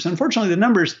numbers. Unfortunately, the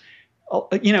numbers,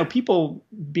 people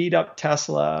beat up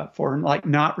Tesla for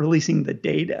not releasing the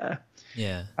data.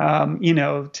 Yeah.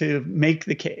 To make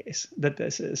the case that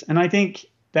this is. And I think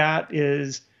that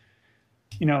is,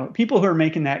 people who are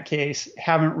making that case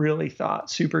haven't really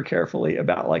thought super carefully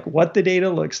about what the data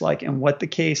looks like and what the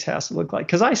case has to look like.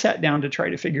 Because I sat down to try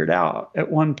to figure it out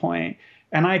at one point,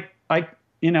 and my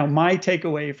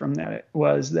takeaway from that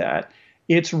was that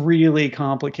it's really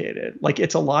complicated.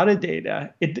 It's a lot of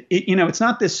data. It's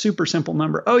not this super simple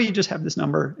number. Oh, you just have this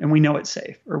number and we know it's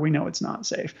safe or we know it's not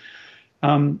safe.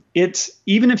 It's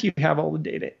even if you have all the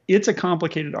data, it's a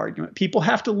complicated argument. People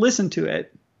have to listen to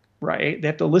it, right? They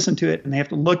have to listen to it and they have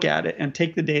to look at it and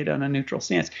take the data on a neutral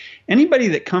stance. Anybody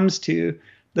that comes to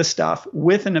the stuff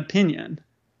with an opinion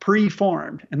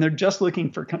pre-formed and they're just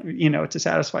looking for, to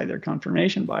satisfy their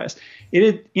confirmation bias,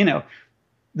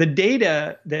 the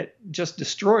data that just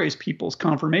destroys people's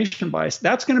confirmation bias,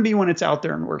 that's going to be when it's out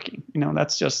there and working.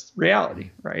 That's just reality,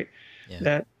 right? Yeah.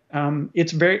 That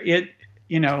it's very,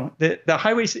 the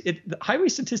highway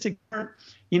statistics aren't,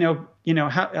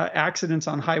 accidents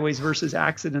on highways versus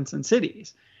accidents in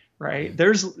cities, right?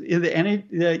 There's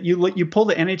you pull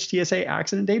the NHTSA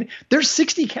accident data. There's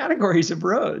 60 categories of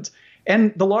roads,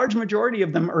 and the large majority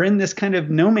of them are in this kind of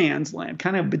no man's land,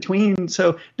 kind of between.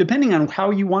 So depending on how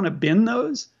you want to bin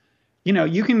those,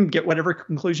 you can get whatever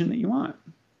conclusion that you want.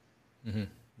 Mm-hmm.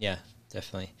 Yeah,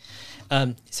 definitely.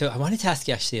 So I wanted to ask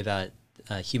you actually about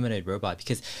humanoid robot,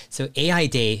 because AI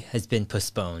Day has been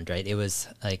postponed, right? It was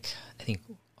I think,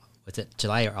 was it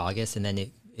July or August, and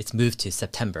then it's moved to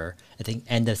September. I think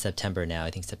end of September now.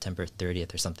 I think September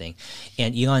 30th or something.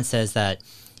 And Elon says that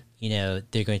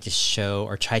they're going to show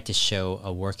or try to show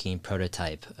a working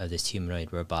prototype of this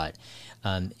humanoid robot,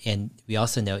 and we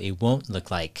also know it won't look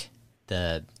like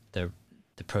the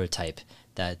prototype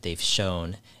that they've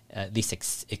shown, at least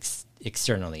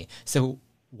externally. So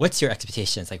what's your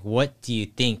expectations? What do you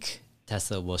think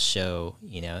Tesla will show?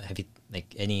 Have you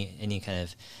any kind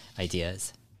of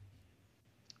ideas?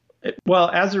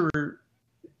 Well,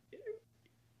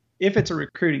 if it's a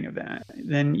recruiting event,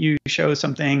 then you show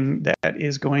something that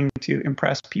is going to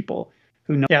impress people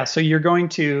who know. Yeah. So what you're going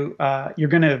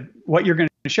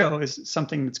to show is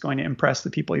something that's going to impress the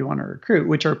people you want to recruit,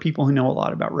 which are people who know a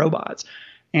lot about robots.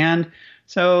 And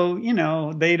so,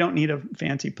 they don't need a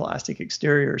fancy plastic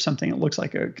exterior or something that looks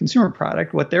like a consumer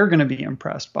product. What they're going to be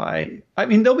impressed by,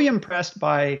 they'll be impressed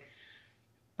by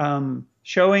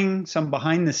showing some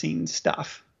behind the scenes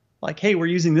stuff. Hey, we're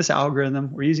using this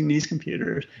algorithm, we're using these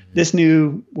computers,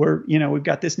 we've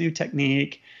got this new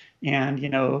technique, and,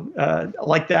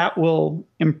 that will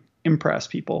impress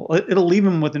people. It'll leave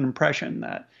them with an impression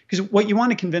that, because what you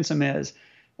want to convince them is,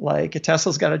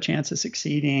 Tesla's got a chance of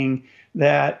succeeding,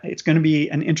 that it's going to be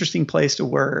an interesting place to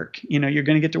work. You're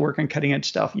going to get to work on cutting edge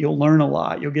stuff. You'll learn a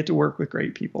lot. You'll get to work with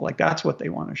great people. That's what they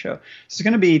want to show. So it's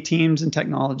going to be teams and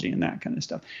technology and that kind of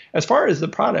stuff. As far as the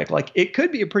product, it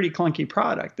could be a pretty clunky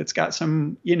product that's got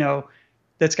some,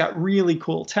 that's got really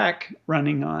cool tech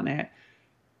running on it,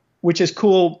 which is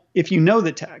cool if you know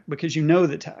the tech, because you know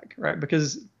the tech, right?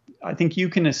 Because I think you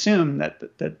can assume that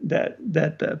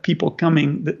the people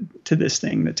coming to this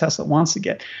thing that Tesla wants to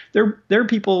get, they're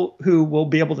people who will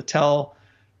be able to tell,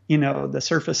 the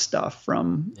surface stuff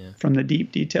from the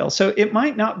deep details. So it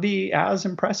might not be as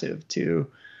impressive to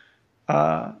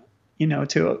a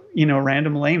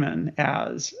random layman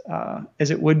as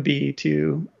it would be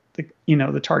to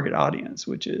the target audience,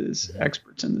 which is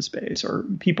experts in the space or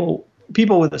people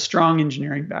with a strong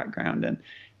engineering background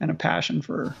and a passion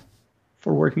for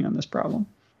working on this problem.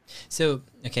 So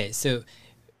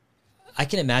I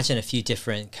can imagine a few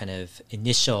different kind of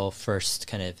initial first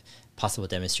kind of possible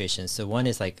demonstrations. So one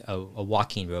is a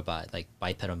walking robot,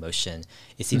 bipedal motion.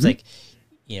 It seems like,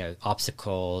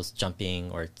 obstacles,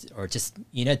 jumping, or just,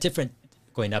 different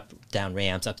going up, down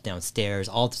ramps, up, down stairs,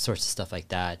 all sorts of stuff like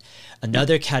that.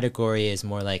 Another category is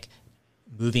more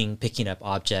picking up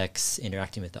objects,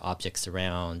 interacting with the objects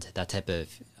around, that type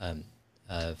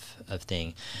of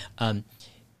thing. And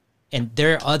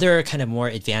there are other kind of more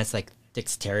advanced like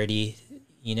dexterity,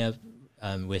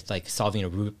 with like solving a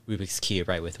Rubik's Cube,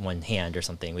 right, with one hand or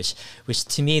something, which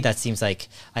to me, that seems like,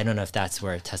 I don't know if that's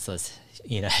where Tesla's,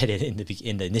 headed in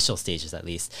the initial stages, at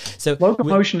least. So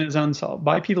locomotion is unsolved.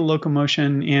 Bipedal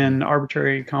locomotion in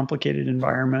arbitrary, complicated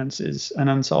environments is an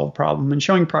unsolved problem, and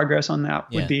showing progress on that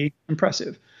would be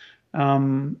impressive.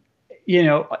 The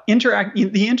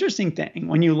interesting thing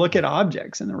when you look at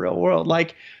objects in the real world,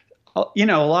 like,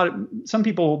 some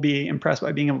people will be impressed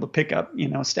by being able to pick up,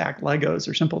 stack Legos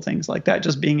or simple things like that,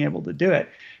 just being able to do it.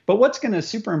 But what's going to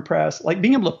super impress, like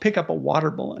being able to pick up a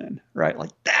water balloon, right? Like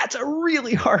that's a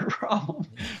really hard problem,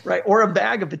 right? Or a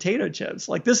bag of potato chips.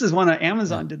 Like this is one of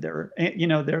Amazon did their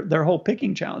whole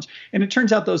picking challenge. And it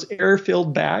turns out those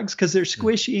air-filled bags, because they're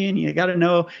squishy and you got to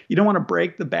know, you don't want to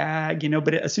break the bag,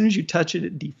 but as soon as you touch it,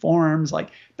 it deforms.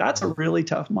 Like that's a really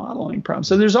tough modeling problem.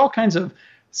 So there's all kinds of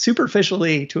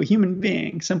superficially to a human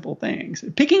being, simple things.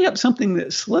 Picking up something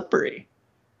that's slippery,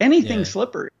 anything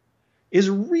slippery, is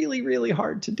really, really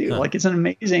hard to do. Like it's an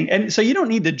amazing, and so you don't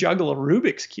need to juggle a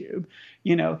Rubik's Cube.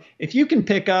 If you can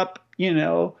pick up,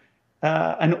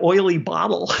 an oily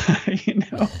bottle,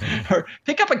 or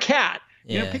pick up a cat,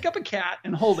 pick up a cat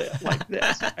and hold it like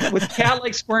this, right? With the cat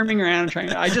like squirming around and trying.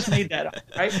 I just made that up,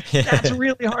 right? That's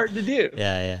really hard to do.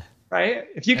 Yeah. Right?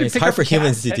 If you can pick hard up for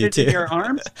humans to do too. In your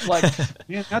arms, like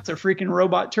that's a freaking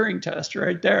robot Turing test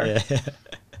right there. Yeah.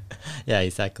 Yeah,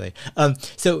 exactly.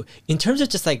 So in terms of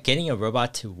just like getting a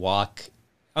robot to walk,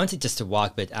 I wouldn't say just to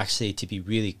walk, but actually to be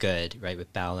really good, right,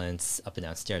 with balance, up and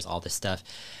down stairs, all this stuff.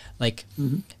 Like,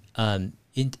 when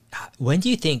do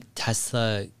you think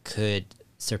Tesla could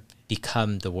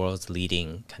become the world's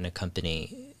leading kind of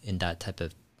company in that type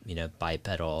of,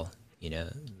 bipedal,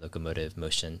 locomotive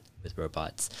motion with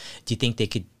robots? Do you think they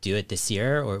could do it this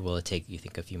year, or will it take, you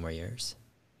think, a few more years?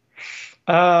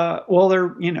 Well,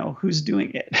 who's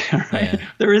doing it, right? Yeah.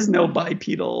 There is no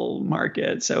bipedal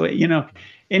market. So,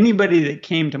 anybody that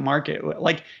came to market,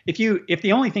 like if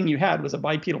the only thing you had was a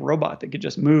bipedal robot that could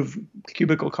just move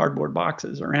cubicle cardboard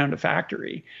boxes around a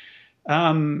factory,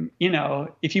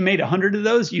 if you made 100 of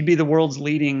those, you'd be the world's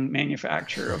leading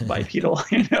manufacturer of bipedal,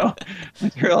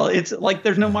 material. It's like,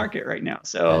 there's no market right now.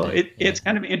 So it's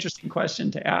kind of an interesting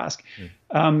question to ask.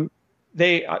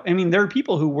 There are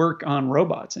people who work on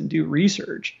robots and do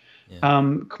research.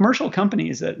 Commercial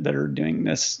companies that are doing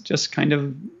this just kind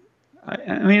of,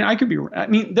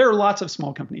 there are lots of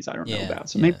small companies I don't know about.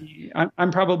 So maybe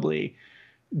I'm probably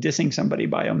dissing somebody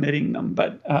by omitting them,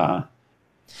 but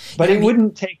it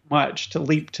wouldn't take much to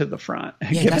leap to the front.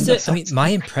 Yeah, my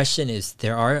impression is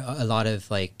there are a lot of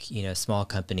small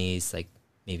companies, like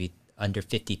maybe under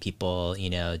 50 people,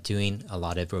 doing a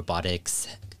lot of robotics.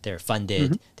 They're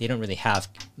funded. They don't really have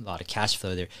a lot of cash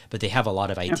flow there, but they have a lot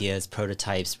of ideas,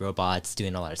 prototypes, robots,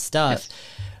 doing a lot of stuff.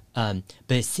 But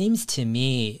it seems to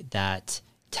me that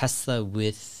Tesla,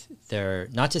 with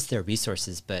not just their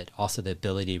resources, but also the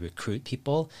ability to recruit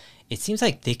people, it seems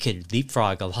like they could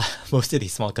leapfrog most of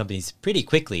these small companies pretty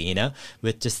quickly,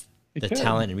 with just the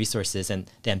talent and resources and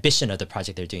the ambition of the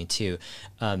project they're doing too.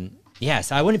 So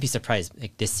I wouldn't be surprised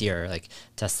this year,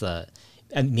 Tesla.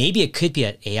 And maybe it could be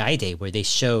at AI Day where they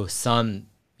show some,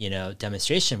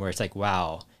 demonstration where it's like,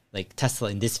 wow, like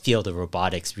Tesla in this field of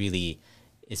robotics really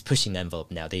is pushing the envelope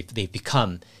now. They've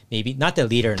become maybe not the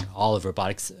leader in all of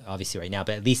robotics, obviously right now,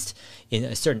 but at least in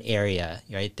a certain area,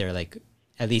 right? They're like,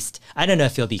 at least, I don't know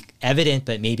if it'll be evident,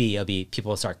 but maybe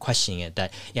people will start questioning it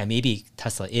that, maybe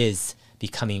Tesla is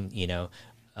becoming,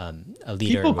 a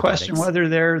leader. People question whether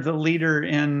they're the leader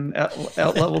in at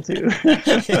level 2. Which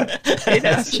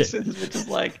is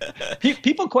like,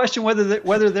 people question whether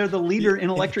they're the leader in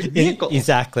electric vehicles.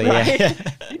 Exactly. Right? Yeah.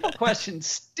 People question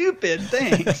stupid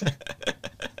things.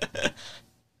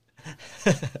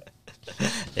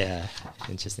 Yeah,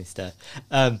 interesting stuff.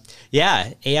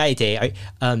 AI Day.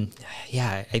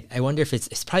 I wonder if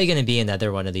it's probably going to be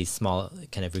another one of these small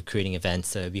kind of recruiting events.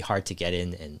 So it'd be hard to get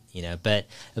in, and but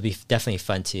it'll be definitely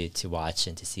fun to watch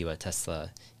and to see what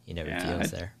Tesla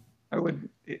reveals there.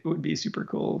 It would be super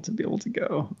cool to be able to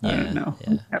go. I don't know.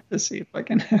 I have to see if I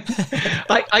can.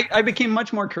 I became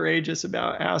much more courageous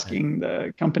about asking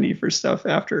the company for stuff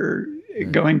after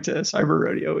going to Cyber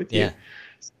Rodeo with you.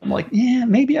 I'm like,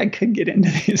 maybe I could get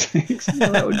into these things.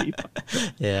 That would be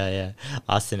fun. Yeah.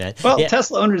 Awesome, man. Well,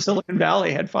 Tesla owner Silicon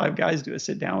Valley had 5 guys do a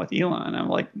sit down with Elon. I'm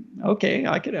like, okay,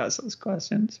 I could ask those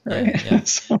questions, right?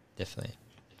 Yeah. Definitely.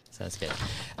 Sounds good. All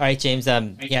right, James.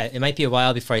 It might be a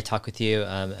while before I talk with you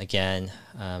again.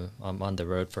 I'm on the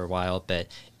road for a while, but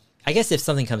I guess if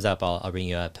something comes up, I'll ring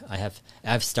you up. I have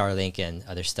Starlink and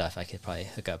other stuff I could probably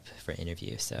hook up for an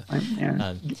interview. So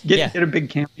yeah. Get a big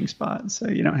camping spot so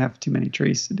you don't have too many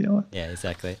trees to deal with. Yeah,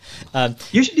 exactly.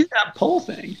 You should do that pole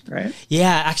thing, right?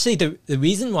 Yeah, actually, the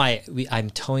reason why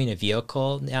I'm towing a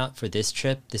vehicle now for this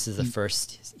trip, this is the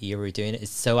first year we're doing it,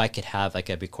 is so I could have like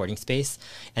a recording space,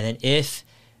 and then if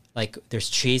like there's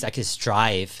trees, I could just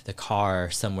drive the car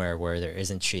somewhere where there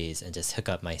isn't trees and just hook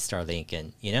up my Starlink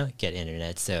and, you know, get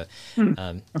internet. So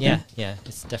yeah,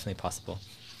 it's definitely possible.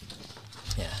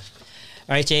 Yeah.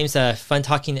 All right, James, fun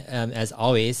talking as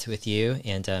always with you.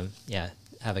 And yeah,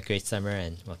 have a great summer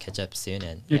and we'll catch up soon.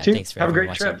 And You too. thanks for have a great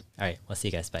watching. trip. All right, we'll see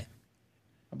you guys. Bye.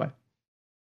 Bye-bye.